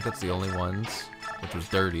reinforcements. I think that's the only ones. Which was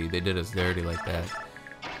dirty. They did us dirty like that.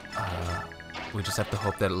 We just have to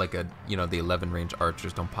hope that like the 11 range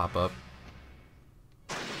archers don't pop up.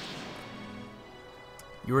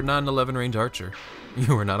 You are not an 11 range archer.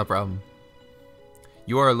 You are not a problem.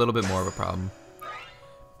 You are a little bit more of a problem.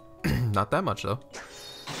 Not that much though.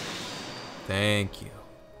 Thank you.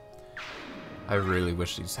 I really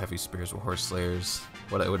wish these heavy spears were horse slayers.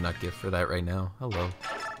 What I would not give for that right now. Hello.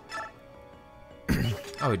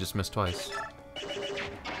 Oh, he just missed twice.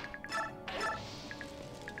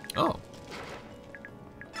 Oh.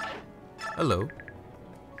 Hello.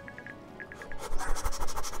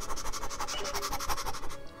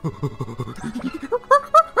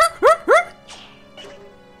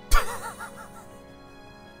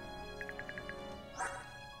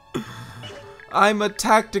 I'm a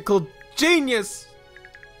tactical genius!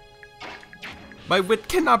 My wit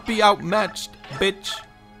cannot be outmatched, bitch!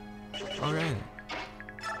 Alright.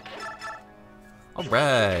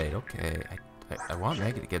 Alright, okay. I want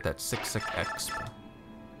Maggie to get that 6-6 exp.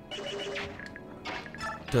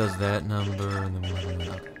 Does that number and then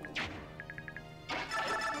okay.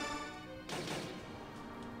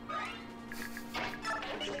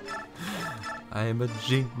 I am a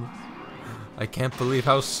genius. I can't believe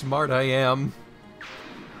how smart I am.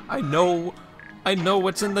 I know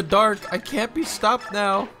what's in the dark. I can't be stopped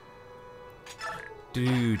now.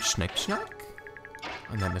 Dude, schnick.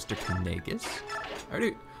 I'm not Mr. Knagus.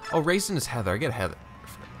 Oh, Raisin is Heather. I get Heather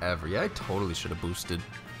forever. Yeah, I totally should have boosted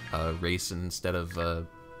Raisin instead of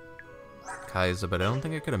Kai'Sa, but I don't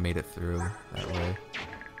think I could have made it through that way.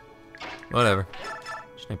 Whatever.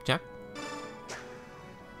 Schnick.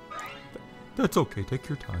 That's okay. Take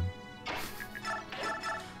your time.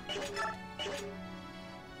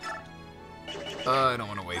 I don't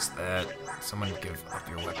want to waste that. Someone give up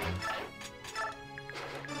your weapon.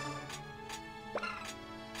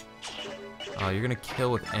 Oh, you're gonna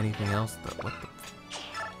kill with anything else though? What the?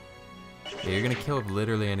 Yeah, you're gonna kill with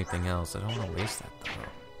literally anything else. I don't want to waste that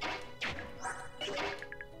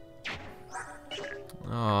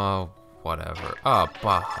though. Oh, whatever. Oh,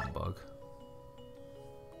 bah humbug.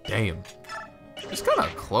 Damn. It's kind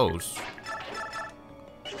of close.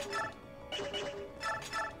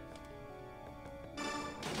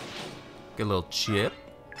 Get a little chip.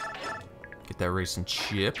 Get that racing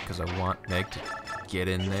chip, because I want Meg to get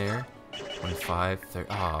in there. 25, 30.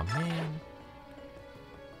 Oh, man.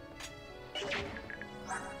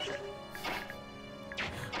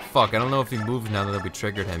 Fuck, I don't know if he moves now that we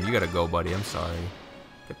triggered him. You gotta go, buddy. I'm sorry.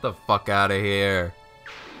 Get the fuck out of here.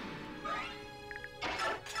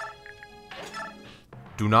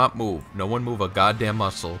 Do not move. No one move a goddamn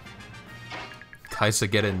muscle. Kai'Sa,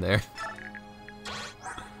 get in there.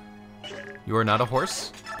 You are not a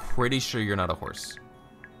horse? Pretty sure you're not a horse.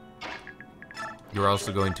 You're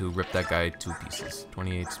also going to rip that guy 2 pieces.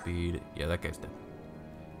 28 speed. Yeah, that guy's dead.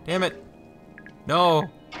 Damn it. No.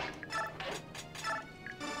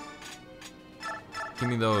 Give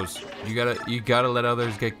me those. You gotta let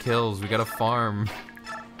others get kills. We gotta farm.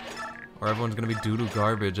 Or everyone's gonna be doo-doo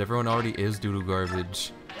garbage. Everyone already is doo-doo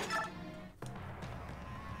garbage.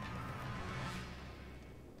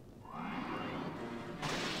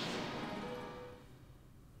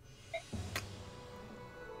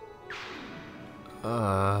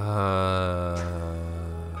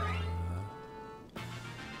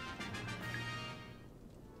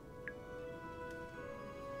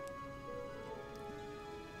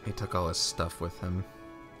 He took all his stuff with him.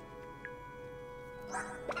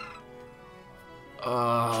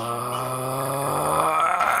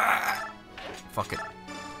 Fuck it.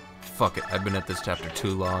 Fuck it. I've been at this chapter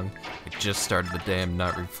too long. I just started the day. I'm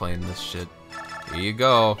not replaying this shit. Here you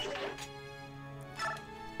go.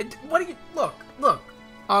 What do you... Look.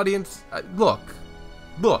 Audience,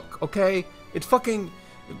 look, okay? It's fucking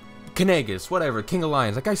Knagus, whatever, King of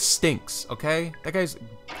Lions. That guy stinks, okay? That guy's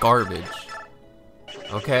garbage.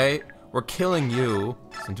 Okay? We're killing you,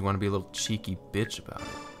 Since you want to be a little cheeky bitch about it.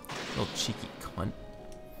 A little cheeky cunt.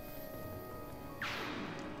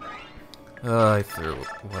 I threw it.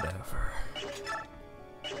 Whatever.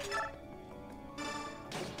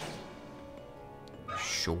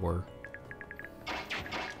 Sure.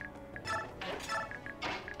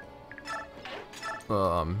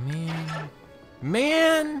 Oh, man.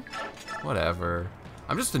 Man! Whatever.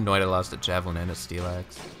 I'm just annoyed I lost a javelin and a steel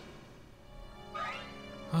axe.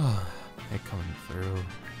 Oh, they're coming through.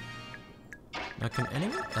 Now, can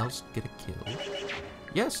anyone else get a kill?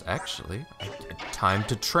 Yes, actually. Time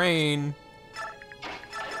to train.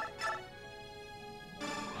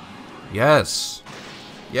 Yes.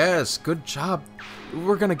 Yes, good job.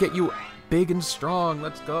 We're gonna get you big and strong.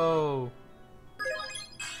 Let's go.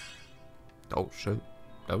 Oh, shit.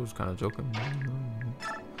 That was kind of joking.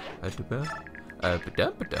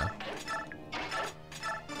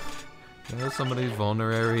 Yeah, some of these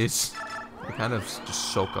vulneraries, they kind of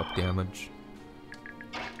just soak up damage.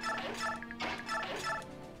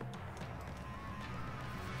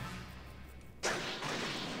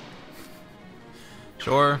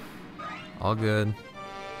 Sure. All good.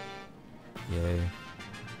 Yay.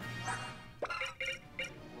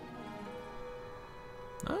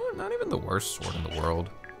 Not even the worst sword in the world.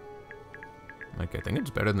 Like, I think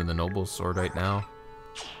it's better than the Noble's sword right now.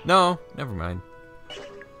 No, never mind.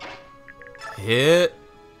 Hit.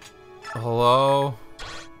 Hello?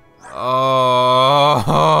 Oh.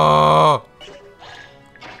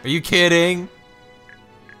 Are you kidding?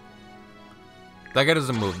 That guy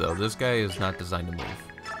doesn't move, though. This guy is not designed to move.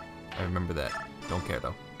 I remember that. Don't care,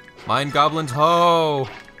 though. Mine goblins, ho!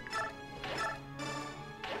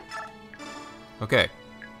 Okay.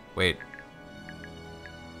 Wait.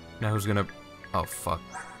 Now who's gonna... Oh, fuck.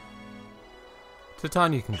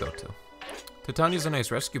 Titania can go, too. Titania's a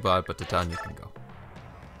nice rescue bot, but Titania can go.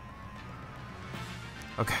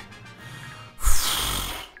 Okay.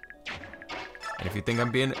 And if you think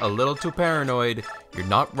I'm being a little too paranoid, you're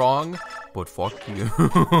not wrong, but fuck you.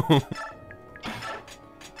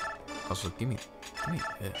 Also, give me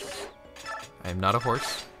this. I am not a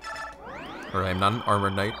horse. Or I am not an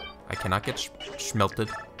armored knight. I cannot get smelted.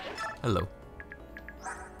 Hello.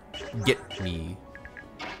 Get me.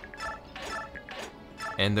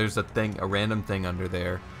 And there's a thing, a random thing under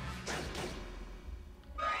there.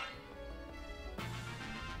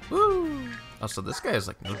 Woo! Also, this guy has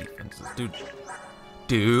like no defenses.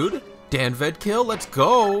 Dude, Danved kill, let's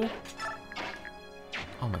go!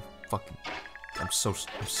 Oh my fucking, I'm so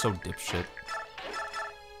dipshit.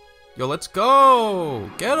 Yo, let's go!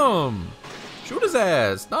 Get him! Shoot his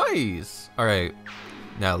ass, nice! Alright,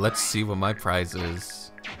 now let's see what my prize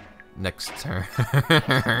is next turn.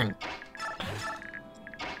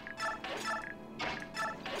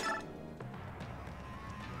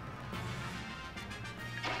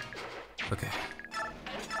 Okay.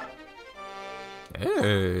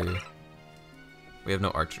 Hey. We have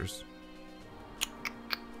no archers.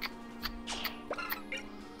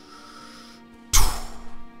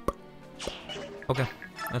 Okay,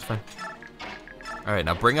 that's fine. Alright,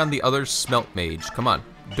 now bring on the other smelt mage. Come on,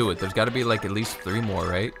 do it. There's gotta be like at least 3 more,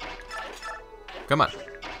 right? Come on.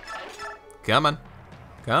 Come on.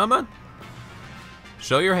 Come on.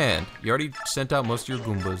 Show your hand. You already sent out most of your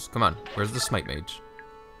Goombas. Come on, where's the smite mage?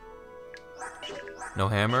 No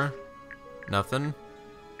hammer? Nothing?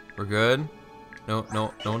 We're good? No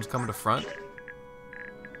one's coming to front?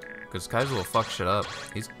 Because Kaiser will fuck shit up.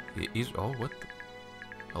 He's, oh, what the?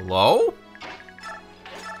 Hello?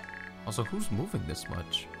 Also, who's moving this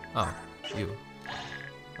much? Oh, you.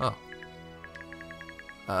 Oh.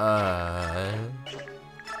 Eh?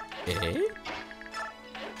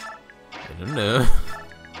 I don't know.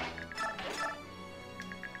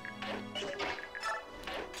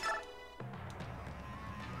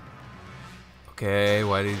 Okay,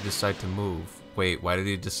 why did he decide to move? Wait, why did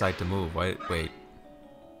he decide to move? Wait.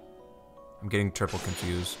 I'm getting triple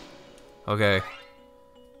confused. Okay.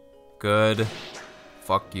 Good.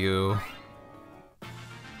 Fuck you.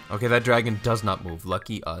 Okay, that dragon does not move.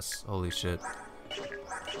 Lucky us. Holy shit.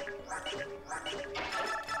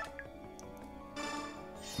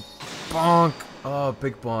 Bonk! Oh,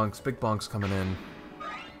 big bonks. Big bonks coming in.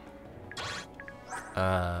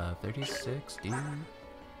 36, dude.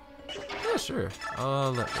 Yeah, sure.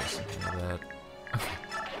 I'll let Wilson handle that. Okay.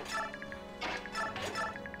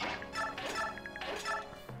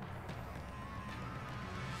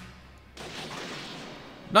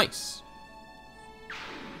 Nice.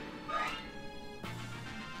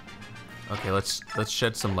 Okay, let's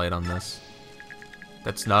shed some light on this.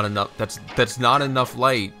 That's not enough. That's not enough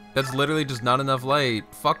light. That's literally just not enough light.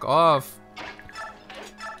 Fuck off.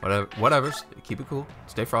 Whatever. Keep it cool.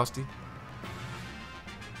 Stay frosty.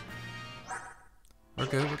 We're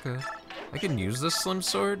good, we're good. I can use this slim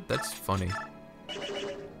sword? That's funny.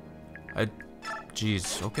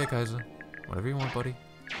 Jeez. Okay, Kaiser. Whatever you want, buddy.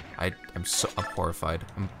 I'm horrified.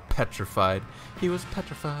 I'm petrified. He was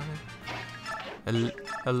petrified.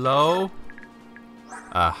 Hello?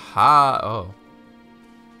 Aha! Oh.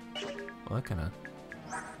 Well, that kinda...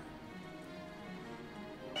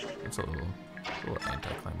 It's a little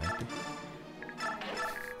anticlimactic.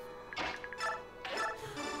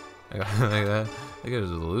 Like that. I guess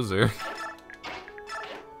it's a loser.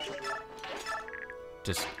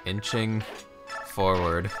 Just inching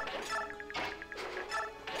forward.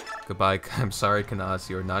 Goodbye. I'm sorry, Kanas.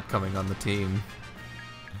 You're not coming on the team.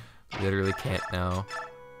 Literally can't now.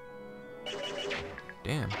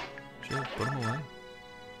 Damn. Shit, put him away.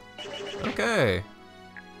 Okay.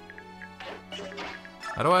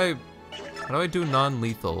 How do I do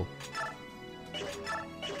non-lethal?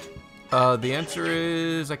 The answer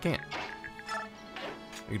is I can't.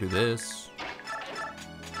 I can do this.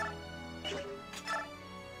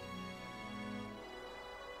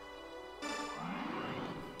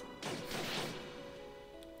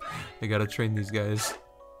 I gotta train these guys.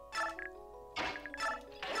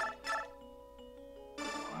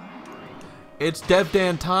 It's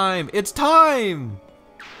DevDan time! It's time!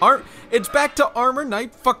 It's back to Armor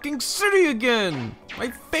Knight fucking City again!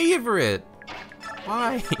 My favorite!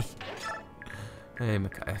 Why? Hey,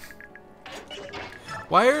 Makai.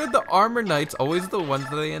 Why are the Armor Knights always the ones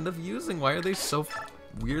that I end up using? Why are they so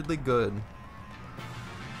weirdly good?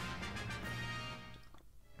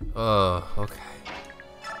 Okay.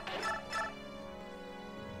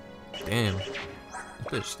 Damn. That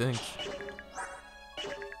bitch stinks.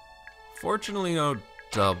 Fortunately, no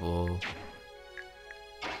double.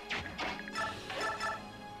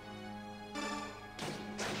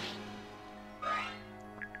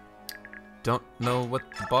 Don't know what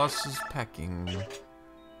the boss is packing.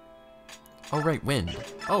 Oh, right, wind.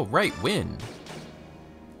 Oh, right, wind.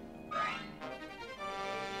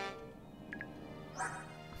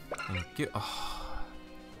 Thank you. Oh.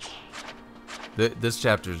 This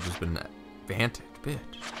chapter's just been Vantage, bitch.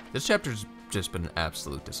 This chapter's just been an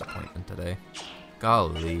absolute disappointment today.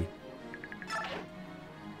 Golly.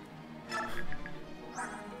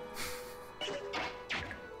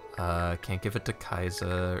 Can't give it to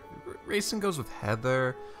Kaiser. Racing goes with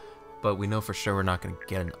Heather, but we know for sure we're not gonna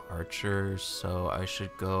get an archer, so I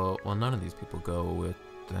should go. Well, none of these people go with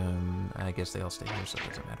them. I guess they all stay here, so it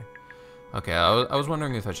doesn't matter. Okay, I was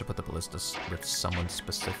wondering if I should put the ballista with someone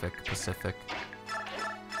specific.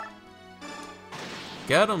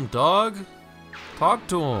 Get him, dog. Talk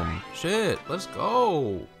to him. Shit, let's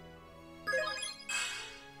go.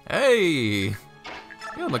 Hey,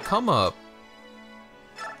 you're on the come up.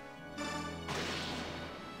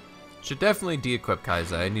 Should definitely de-equip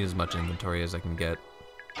Kaiser. I need as much inventory as I can get.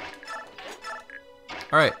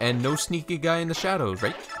 Alright, and no sneaky guy in the shadows,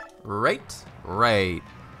 right? Right.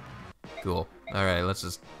 Cool. Alright,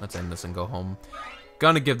 let's end this and go home.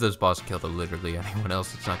 Gonna give this boss a kill to literally anyone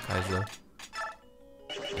else. It's not Kaiser.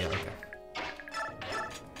 Yeah, okay.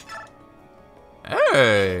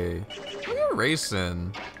 Hey! Look at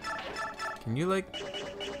racing. Can you, like...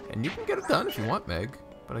 And you can get it done if you want, Meg.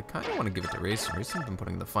 But I kind of want to give it to Racing. Racing's been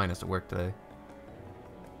putting the finest at work today.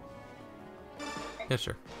 Yeah,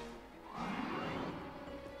 sure.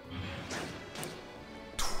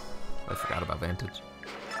 I forgot about Vantage.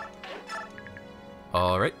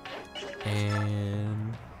 Alright.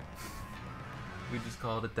 And... we just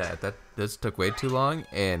called it that. This took way too long,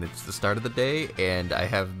 and it's the start of the day, and I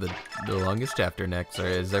have the longest chapter next.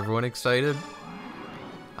 Is everyone excited?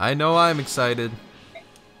 I know I'm excited.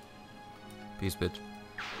 Peace, bitch.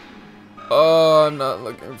 Oh, I'm not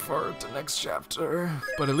looking forward to next chapter.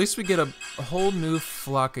 But at least we get a whole new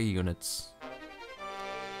flock of units,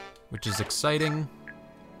 which is exciting.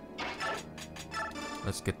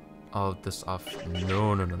 Let's get all of this off.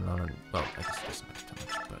 No. Well, I guess it doesn't matter too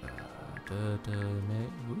much, but,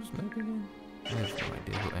 who's Meg again? I have no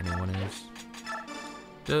idea who anyone is.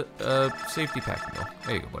 Safety pack. No.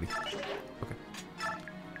 There you go, buddy. Okay.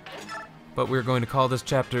 But we're going to call this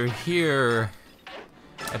chapter here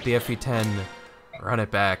at the FE10. Run it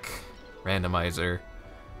back. Randomizer.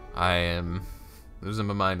 I am losing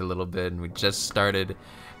my mind a little bit, and we just started,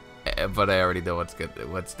 but I already know what's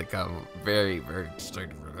to come. Very, very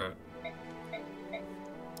excited for that.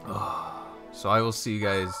 Oh, so I will see you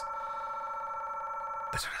guys.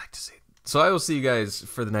 That's what I like to say. So I will see you guys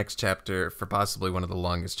for the next chapter, for possibly one of the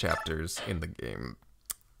longest chapters in the game.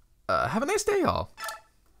 Have a nice day, y'all.